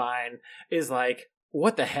everything's fine, is like,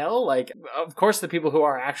 what the hell? Like, of course the people who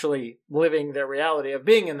are actually living their reality of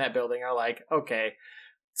being in that building are like, okay,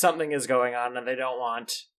 something is going on, and they don't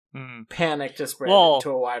want panic to spread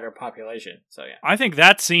to a wider population. So yeah, I think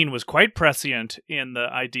that scene was quite prescient in the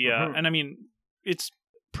idea, and I mean, it's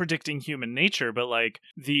predicting human nature, but like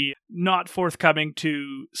the not forthcoming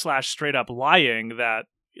to / straight up lying that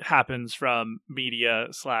happens from media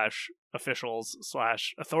officials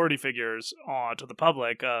 / authority figures to the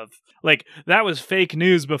public of like that was fake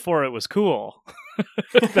news before it was cool.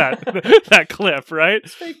 that clip, right?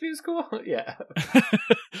 It's fake news cool. Yeah.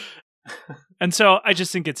 And so I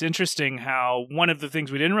just think it's interesting how one of the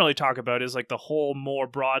things we didn't really talk about is like the whole more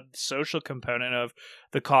broad social component of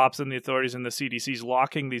the cops and the authorities and the CDCs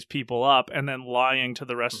locking these people up and then lying to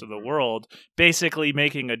the rest of the world, basically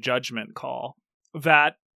making a judgment call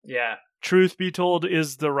that, truth be told,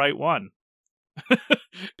 is the right one.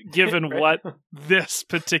 Given what this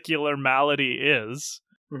particular malady is,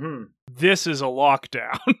 this is a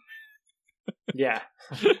lockdown. Yeah.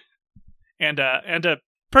 And a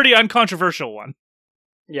pretty uncontroversial one.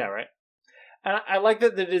 Yeah, right. And I like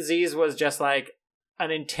that the disease was just like an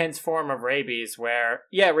intense form of rabies where,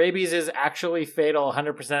 rabies is actually fatal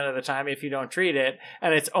 100% of the time if you don't treat it.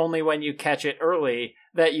 And it's only when you catch it early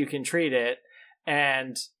that you can treat it.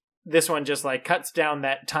 And this one just like cuts down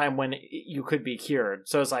that time when you could be cured.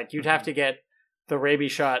 So it's like you'd have to get the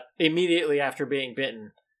rabies shot immediately after being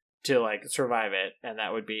bitten to like survive it. And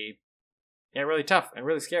that would be really tough and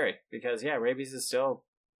really scary because, rabies is still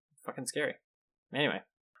fucking scary. Anyway.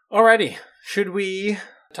 Alrighty. Should we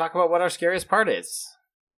talk about what our scariest part is?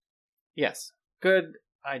 Yes. Good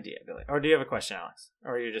idea, Billy. Or do you have a question, Alex?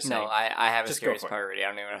 Or are you just saying? No, I have a scariest part already. I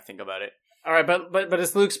don't even want to think about it. Alright, but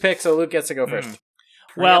it's Luke's pick, so Luke gets to go first.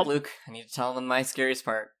 Well, Luke, I need to tell them my scariest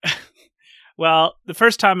part. Well, the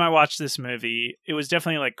first time I watched this movie, it was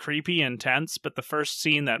definitely like creepy, intense, but the first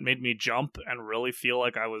scene that made me jump and really feel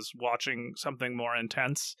like I was watching something more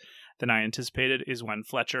intense than I anticipated is when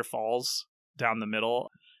Fletcher falls down the middle.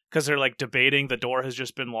 Because they're like debating, the door has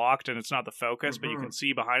just been locked and it's not the focus, but you can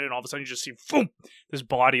see behind it, and all of a sudden you just see, boom, this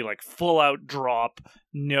body like full out drop,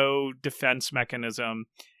 no defense mechanism,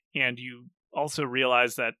 and you also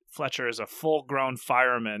realize that Fletcher is a full-grown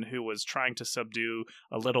fireman who was trying to subdue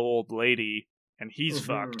a little old lady, and he's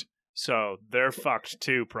fucked. So they're fucked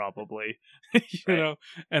too, probably. You know?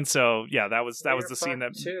 And so, that was the scene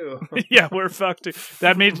that too. We're fucked too.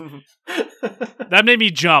 That made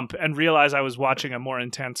me jump and realize I was watching a more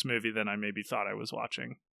intense movie than I maybe thought I was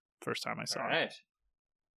watching first time I saw it.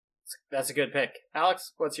 That's a good pick.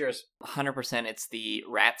 Alex, what's yours? 100% it's the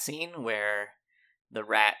rat scene where the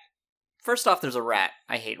rat... First off, there's a rat.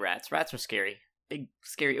 I hate rats. Rats are scary. Big,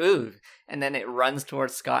 scary. Ooh. And then it runs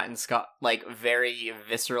towards Scott, and Scott, like, very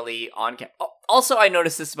viscerally on camera. Oh, also, I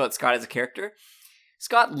noticed this about Scott as a character.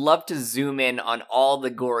 Scott loved to zoom in on all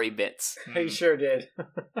the gory bits. He sure did.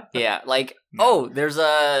 Yeah, like, oh, there's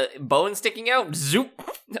a bone sticking out. Zoop.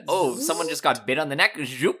 Oh, someone just got bit on the neck.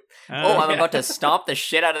 Zoop. I'm about to stomp the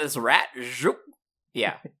shit out of this rat. Zoop.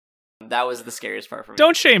 Yeah. That was the scariest part for me.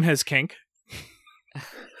 Don't shame his kink.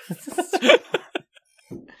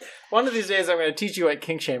 One of these days I'm going to teach you what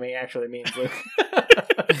kink shaming actually means, Luke.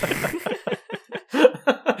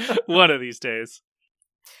 One of these days.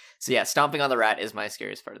 So stomping on the rat is my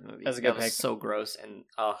scariest part of the movie. That's a good pick. Was so gross, and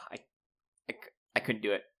I couldn't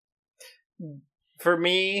do it. For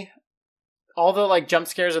me, all the like jump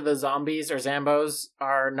scares of the zombies or Zambos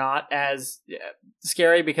are not as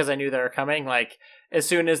scary because I knew they were coming. Like as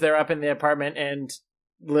soon as they're up in the apartment and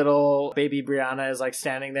little baby Brianna is like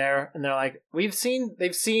standing there and they're like, they've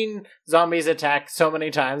seen zombies attack so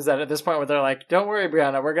many times that at this point where they're like, don't worry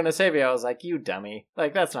Brianna, we're gonna save you. I was like, you dummy,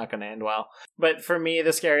 like that's not gonna end well. But for me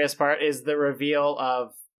the scariest part is the reveal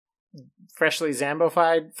of freshly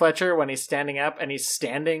Zambofied Fletcher when he's standing up and he's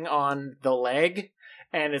standing on the leg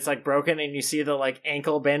and it's like broken and you see the like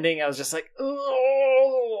ankle bending. I was just like,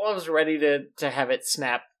 oh, I was ready to have it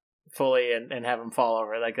snap fully and have him fall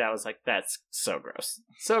over. Like that was like, that's so gross.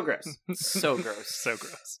 So gross. So gross. So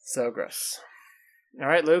gross. So gross. All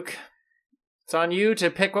right, Luke. It's on you to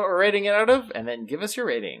pick what we're rating it out of and then give us your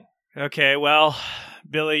rating. Okay, well,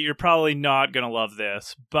 Billy, you're probably not going to love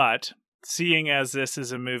this, but seeing as this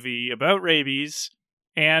is a movie about rabies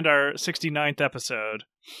and our 69th episode,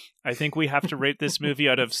 I think we have to rate this movie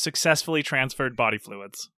out of successfully transferred body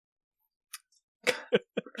fluids.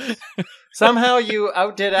 Somehow you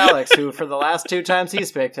outdid Alex, who for the last 2 times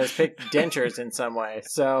he's picked has picked dentures in some way.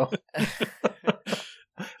 So,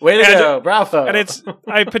 way to go, bravo! And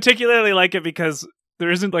I particularly like it because there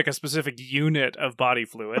isn't like a specific unit of body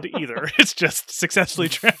fluid either. It's just successfully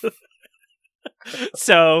transferred.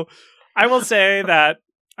 So, I will say that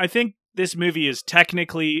I think this movie is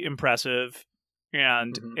technically impressive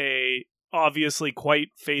and a obviously quite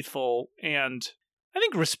faithful and I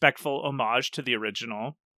think respectful homage to the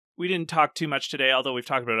original. We didn't talk too much today, although we've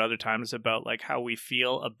talked about it other times, about like how we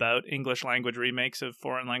feel about English language remakes of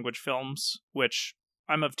foreign language films, which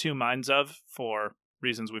I'm of 2 minds of for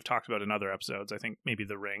reasons we've talked about in other episodes. I think maybe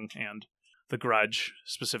The Ring and The Grudge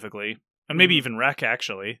specifically, and maybe even Wreck,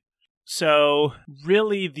 actually. So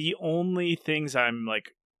really the only things I'm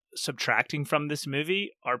like subtracting from this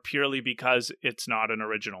movie are purely because it's not an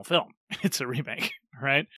original film. It's a remake,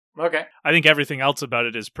 right? Okay. I think everything else about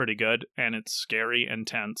it is pretty good, and it's scary and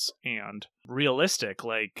tense and realistic.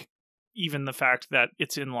 Like, even the fact that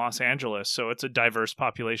it's in Los Angeles, so it's a diverse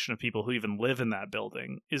population of people who even live in that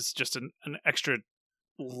building, is just an extra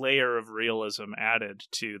layer of realism added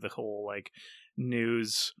to the whole like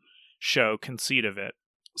news show conceit of it.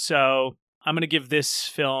 So I'm going to give this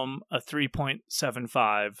film a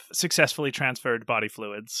 3.75 successfully transferred body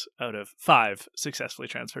fluids out of 5 successfully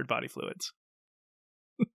transferred body fluids.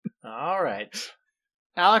 All right.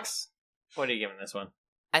 Alex, what are you giving this one?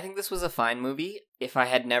 I think this was a fine movie. If I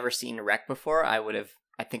had never seen Wreck before, I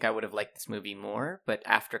think I would have liked this movie more. But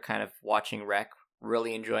after kind of watching Wreck,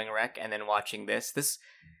 really enjoying Wreck, and then watching this,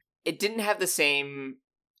 it didn't have the same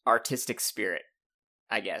artistic spirit,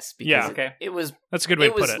 I guess. Because it was... That's a good way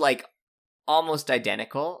to put it. It was like almost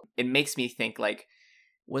identical. It makes me think like,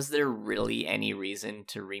 was there really any reason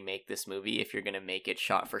to remake this movie if you're going to make it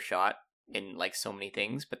shot for shot in like so many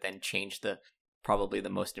things, but then change probably the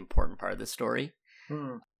most important part of the story?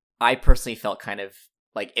 I personally felt kind of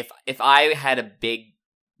like if I had a big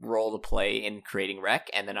role to play in creating Wreck,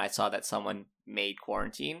 and then I saw that someone made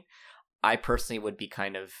Quarantine, I personally would be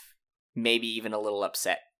kind of maybe even a little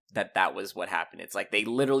upset that was what happened. It's like they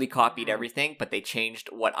literally copied everything, but they changed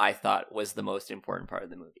what I thought was the most important part of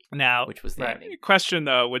the movie. Now, which was the ending. Question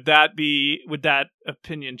though, would that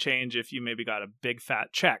opinion change if you maybe got a big fat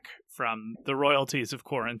check from the royalties of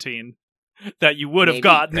Quarantine that you would have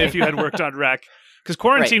gotten if you had worked on Wreck? Because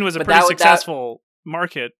Quarantine was a pretty successful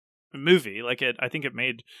market movie. Like I think it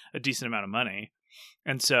made a decent amount of money.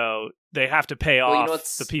 And so they have to pay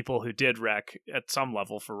off the people who did Wreck at some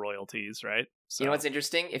level for royalties, right? So. You know what's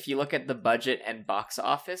interesting? If you look at the budget and box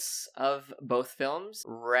office of both films,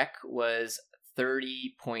 Wreck was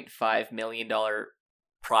 $30.5 million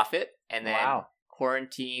profit, and then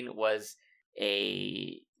Quarantine was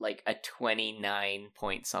a 29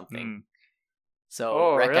 point something.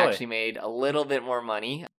 So Wreck actually made a little bit more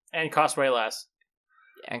money. And cost way less.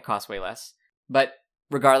 But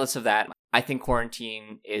regardless of that, I think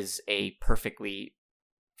Quarantine is a perfectly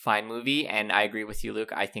fine movie, and I agree with you,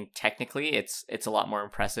 Luke. I think technically it's a lot more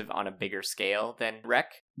impressive on a bigger scale than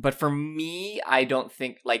Wreck. But for me, I don't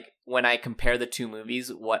think, like, when I compare the two movies,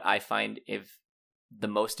 what I find if the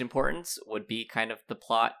most importance would be kind of the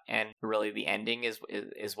plot, and really the ending is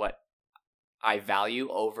what I value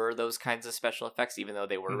over those kinds of special effects, even though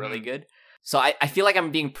they were really good. So I feel like I'm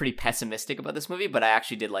being pretty pessimistic about this movie, but I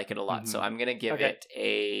actually did like it a lot. So I'm going to give it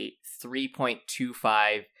a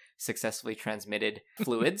 3.25 successfully transmitted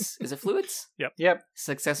fluids. Is it fluids? Yep.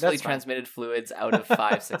 Successfully transmitted fluids out of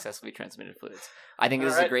 5 successfully transmitted fluids. I think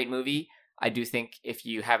this is a great movie. I do think if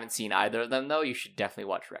you haven't seen either of them, though, you should definitely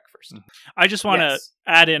watch Wreck first. I just want to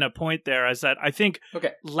add in a point there, is that I think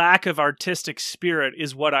lack of artistic spirit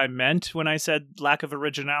is what I meant when I said lack of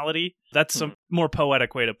originality. That's a more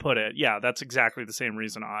poetic way to put it. Yeah, that's exactly the same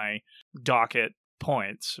reason I dock it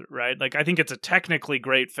points, right? Like, I think it's a technically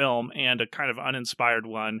great film and a kind of uninspired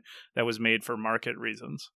one that was made for market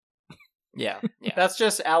reasons. Yeah. That's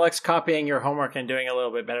just Alex copying your homework and doing a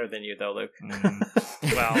little bit better than you, though, Luke.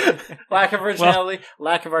 Well, lack of originality,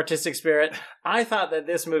 lack of artistic spirit. I thought that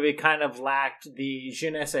this movie kind of lacked the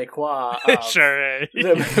je ne sais quoi of the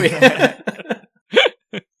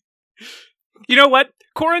movie. You know what?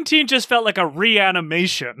 Quarantine just felt like a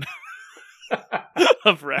reanimation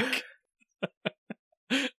of Wreck.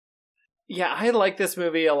 Yeah, I like this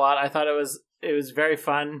movie a lot. I thought it was very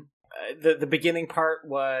fun. The beginning part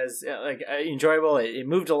was enjoyable. It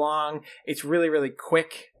moved along. It's really, really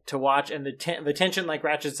quick to watch, and the tension like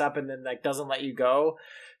ratchets up and then like doesn't let you go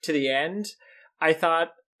to the end. I thought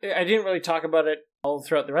I didn't really talk about it all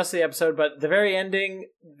throughout the rest of the episode, but the very ending,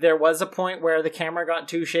 there was a point where the camera got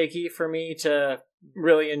too shaky for me to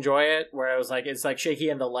really enjoy it, where I was like, it's like shaky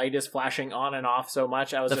and the light is flashing on and off so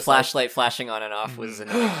much. I was the just flashlight flashing on and off was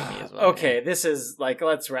annoying to me as well. Okay, this is like,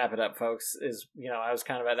 let's wrap it up, folks. I was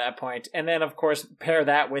kind of at that point. And then of course pair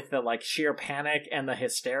that with the like sheer panic and the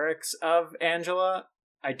hysterics of Angela.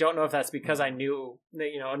 I don't know if that's because I knew,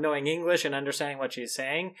 knowing English and understanding what she's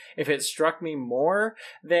saying, if it struck me more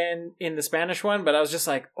than in the Spanish one, but I was just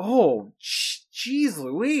like, oh, geez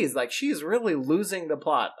Louise, like she's really losing the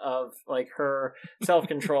plot of like her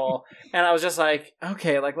self-control. And I was just like,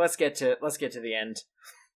 okay, like let's get to the end.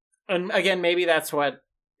 And again, maybe that's what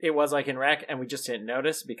it was like in Wreck, and we just didn't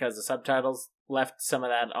notice because the subtitles left some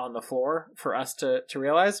of that on the floor for us to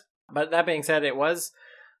realize. But that being said, it was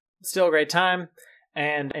still a great time.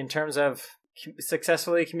 And in terms of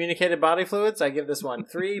successfully communicated bodily fluids, I give this one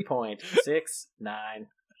 3.69.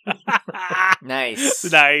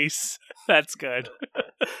 Nice. Nice. That's good.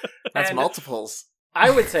 That's And multiples. I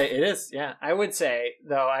would say it is, yeah. I would say,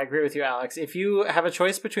 though, I agree with you, Alex. If you have a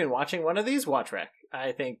choice between watching one of these, watch Rec.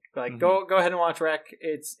 I think, go ahead and watch Rec.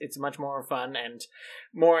 It's much more fun and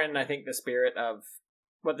more in, I think, the spirit of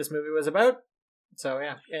what this movie was about. So,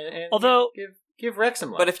 yeah. And Although... Give Rec some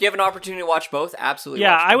love. But if you have an opportunity to watch both, absolutely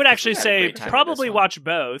Yeah, watch I would both, actually because we had a say great time with probably this one. watch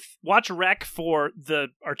both. Watch Rec for the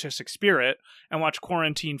artistic spirit, and watch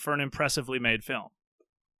Quarantine for an impressively made film.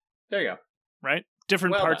 There you go. Right?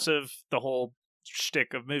 Different Well parts done. of the whole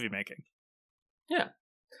shtick of movie making. Yeah.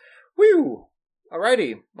 Woo!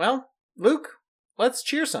 Alrighty. Well, Luke, let's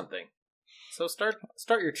cheer something. So start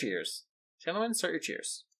your cheers. Gentlemen, start your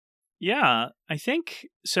cheers. Yeah, I think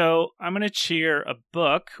so. I'm going to cheer a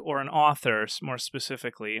book or an author more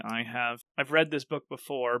specifically. I've read this book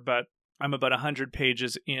before, but I'm about 100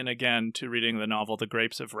 pages in again to reading the novel The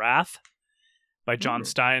Grapes of Wrath by John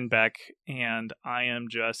Steinbeck, and I am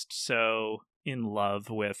just so in love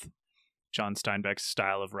with John Steinbeck's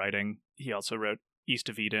style of writing. He also wrote East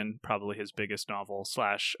of Eden, probably his biggest novel, /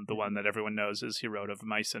 the one that everyone knows is he wrote of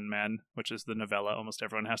Mice and Men, which is the novella almost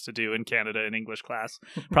everyone has to do in Canada in English class.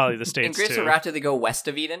 Probably the States, In Grapes too. of Wrath, did they go west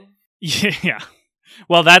of Eden? Yeah.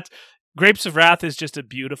 Well, that Grapes of Wrath is just a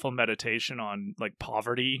beautiful meditation on like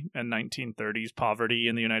poverty and 1930s poverty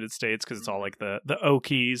in the United States, because it's all like the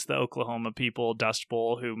Okies, the Oklahoma people, Dust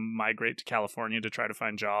Bowl, who migrate to California to try to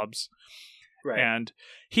find jobs. Right. And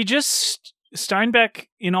Steinbeck,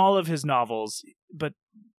 in all of his novels, but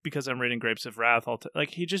because I'm reading Grapes of Wrath,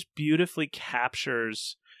 he just beautifully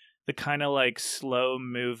captures the kind of like slow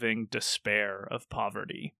moving despair of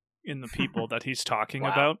poverty in the people that he's talking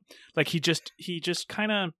about. Like he just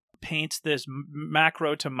kind of paints this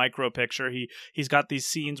macro to micro picture. He's got these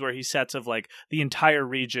scenes where he sets of like the entire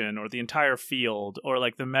region or the entire field, or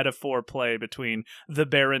like the metaphor play between the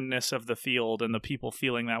barrenness of the field and the people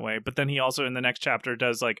feeling that way. But then he also in the next chapter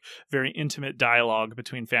does like very intimate dialogue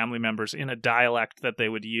between family members in a dialect that they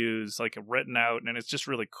would use, like written out, and it's just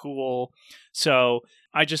really cool. So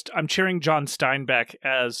I'm cheering John Steinbeck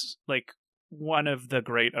as like one of the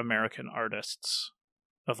great American artists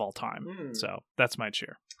of all time. So that's my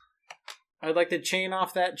cheer. I'd like to chain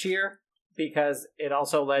off that cheer because it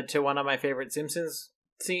also led to one of my favorite Simpsons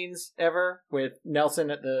scenes ever with Nelson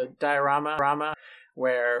at the diorama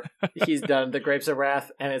where he's done the Grapes of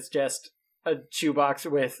Wrath, and it's just a shoebox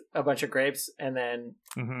with a bunch of grapes, and then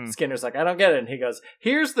Skinner's like, I don't get it, and he goes,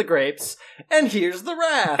 here's the grapes and here's the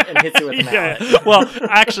wrath, and hits it with a mallet. Well,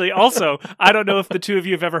 actually, also, I don't know if the two of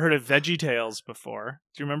you have ever heard of VeggieTales before.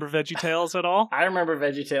 Do you remember VeggieTales at all? I remember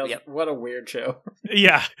VeggieTales. Yep. What a weird show.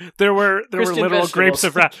 Yeah, there were literal grapes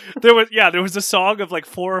of wrath. There was a song of like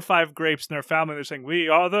 4 or 5 grapes in their family. They're saying, "We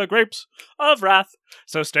are the grapes of wrath,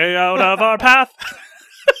 so stay out of our path."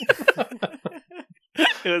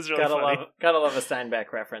 It was really funny. Gotta love a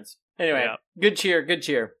Steinbeck reference. Anyway, Good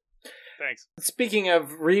cheer. Thanks. Speaking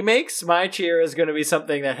of remakes, my cheer is going to be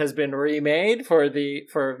something that has been remade for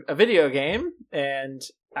a video game, and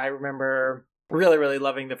I remember really, really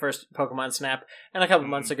loving the first Pokemon Snap. And a couple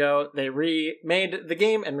months ago, they remade the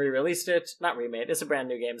game and re-released it. Not remade; it's a brand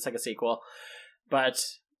new game. It's like a sequel, but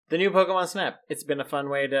the new Pokemon Snap. It's been a fun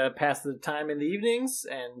way to pass the time in the evenings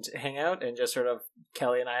and hang out, and just sort of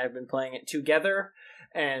Kelly and I have been playing it together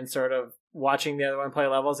and sort of watching the other one play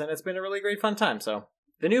levels, and it's been a really great fun time. So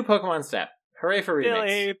the new Pokemon Snap. Hooray for remakes.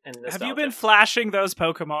 Billy, and have you been flashing those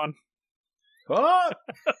Pokemon? Oh!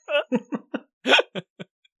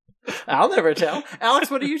 I'll never tell.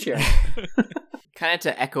 Alex, what are you cheering? Kind of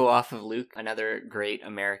to echo off of Luke, another greatest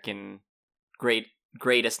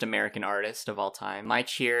American artist of all time. My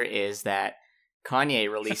cheer is that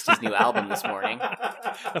Kanye released his new album this morning.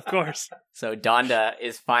 Of course. So Donda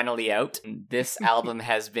is finally out. This album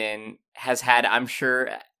has had, I'm sure,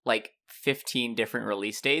 like 15 different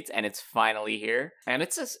release dates, and it's finally here. And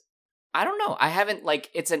it's just, I don't know. I haven't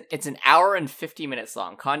it's an hour and 50 minutes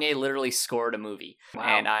long. Kanye literally scored a movie. Wow.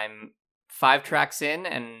 And I'm 5 tracks in,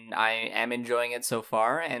 and I am enjoying it so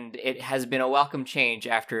far. And it has been a welcome change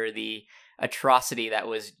after the atrocity that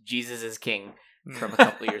was Jesus is King from a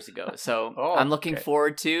couple years ago. So I'm looking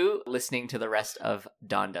forward to listening to the rest of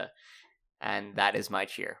Donda. And that is my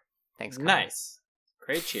cheer. Thanks, Kanye. Nice.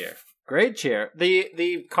 Great cheer. Great cheer.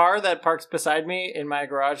 The car that parks beside me in my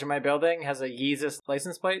garage in my building has a Yeezus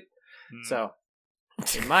license plate. So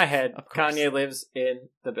in my head, Kanye lives in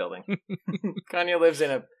the building. Kanye lives in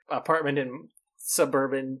an apartment in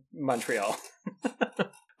suburban Montreal.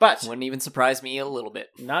 But wouldn't even surprise me a little bit.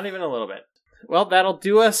 Not even a little bit. Well, that'll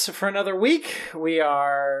do us for another week. We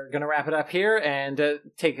are going to wrap it up here and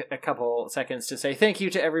take a couple seconds to say thank you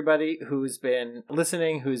to everybody who's been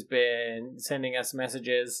listening, who's been sending us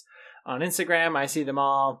messages on Instagram. I see them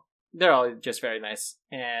all. They're all just very nice.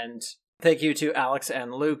 And thank you to Alex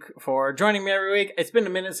and Luke for joining me every week. It's been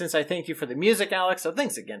a minute since I thanked you for the music, Alex, so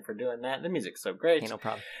thanks again for doing that. The music's so great. Hey, no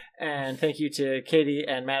problem. And thank you to Katie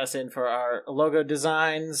and Madison for our logo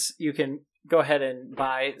designs. You can go ahead and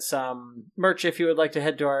buy some merch if you would like to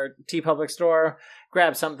head to our TeePublic store.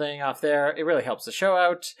 Grab something off there. It really helps the show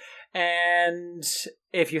out. And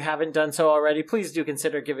if you haven't done so already, please do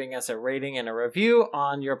consider giving us a rating and a review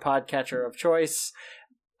on your podcatcher of choice.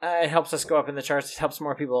 It helps us go up in the charts. It helps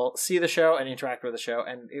more people see the show and interact with the show.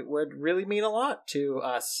 And it would really mean a lot to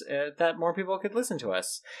us that more people could listen to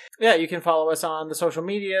us. Yeah, you can follow us on the social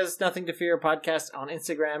medias. Nothing to Fear Podcast on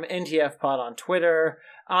Instagram. NTF Pod on Twitter.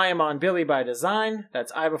 I am on Billy by Design.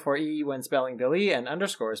 That's I before E when spelling Billy and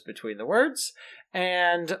underscores between the words.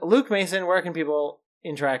 And Luke Mason, where can people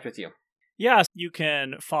interact with you? Yes, you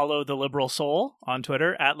can follow The Liberal Soul on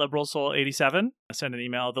Twitter at LiberalSoul87. Send an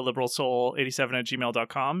email,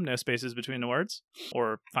 theliberalsoul87@gmail.com, no spaces between the words,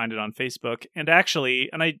 or find it on Facebook. And actually,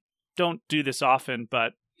 and I don't do this often,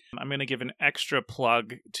 but I'm going to give an extra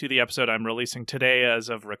plug to the episode I'm releasing today as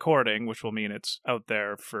of recording, which will mean it's out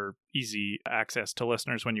there for easy access to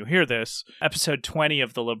listeners when you hear this. Episode 20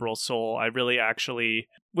 of The Liberal Soul. I really actually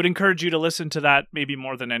would encourage you to listen to that maybe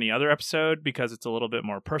more than any other episode because it's a little bit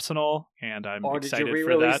more personal, and I'm excited for that. Or did you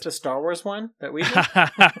re-release the Star Wars one that we did?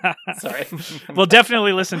 Sorry. Well,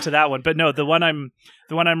 definitely listen to that one. But no, the one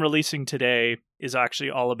I'm releasing today is actually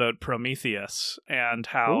all about Prometheus and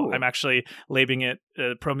how I'm actually labeling it.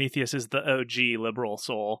 Prometheus is the OG Liberal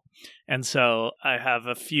Soul. And so I have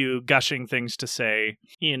a few gushing things to say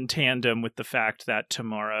in tandem with the fact that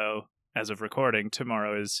tomorrow, as of recording,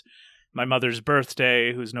 tomorrow is my mother's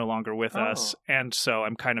birthday, who's no longer with us. And so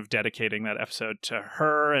I'm kind of dedicating that episode to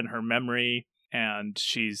her and her memory. And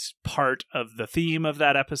she's part of the theme of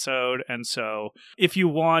that episode. And so if you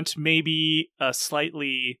want maybe a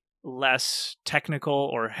slightly less technical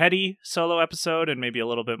or heady solo episode and maybe a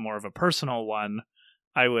little bit more of a personal one,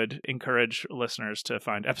 I would encourage listeners to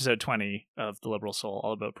find episode 20 of The Liberal Soul,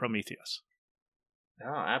 all about Prometheus.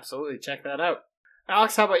 Oh, absolutely. Check that out.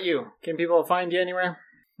 Alex, how about you? Can people find you anywhere?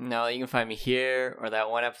 No, you can find me here, or that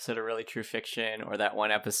one episode of Really True Fiction, or that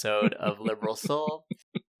one episode of Liberal Soul.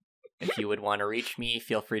 If you would want to reach me,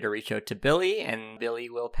 feel free to reach out to Billy, and Billy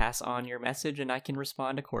will pass on your message, and I can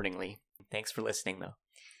respond accordingly. Thanks for listening, though.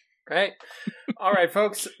 Great. All right,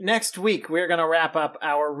 folks. Next week, we're going to wrap up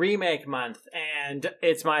our remake month, and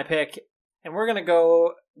it's my pick. And we're going to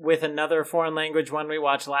go with another foreign language one we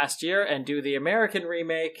watched last year and do the American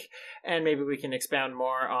remake, and maybe we can expound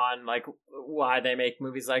more on like why they make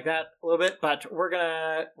movies like that a little bit. But we're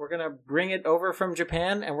gonna bring it over from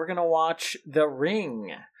Japan, and we're gonna watch The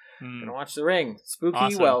Ring. We're gonna watch The Ring. Spooky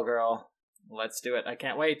Awesome. Well Girl. Let's do it. I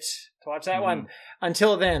can't wait to watch that one.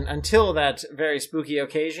 Until then, until that very spooky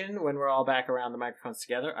occasion when we're all back around the microphones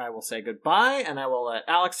together, I will say goodbye, and I will let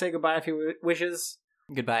Alex say goodbye if he wishes.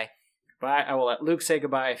 Goodbye. Bye. I will let Luke say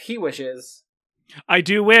goodbye if he wishes. I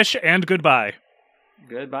do wish, and goodbye.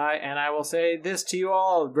 Goodbye, and I will say this to you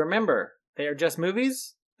all. Remember, they are just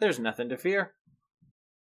movies. There's nothing to fear.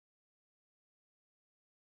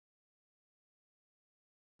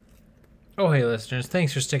 Oh, hey, listeners.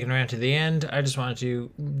 Thanks for sticking around to the end. I just wanted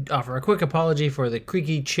to offer a quick apology for the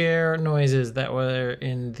creaky chair noises that were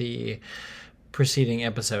in the preceding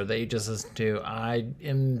episode that you just listened to. I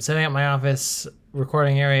am setting up my office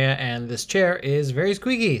recording area, and this chair is very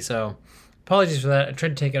squeaky, so apologies for that. I tried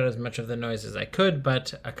to take out as much of the noise as I could,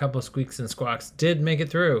 but a couple of squeaks and squawks did make it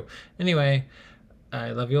through. Anyway,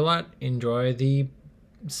 I love you a lot. Enjoy the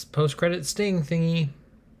post-credit sting thingy.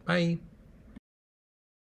 Bye.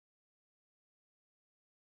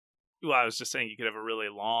 Well, I was just saying you could have a really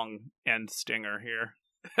long end stinger here.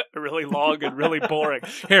 Really long and really boring.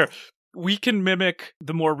 Here, we can mimic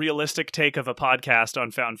the more realistic take of a podcast on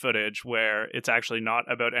found footage where it's actually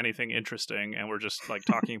not about anything interesting and we're just like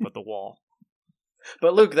talking about the wall.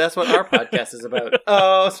 But Luke, that's what our podcast is about.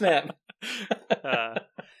 Oh, snap.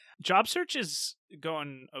 Job search is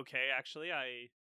going okay, actually.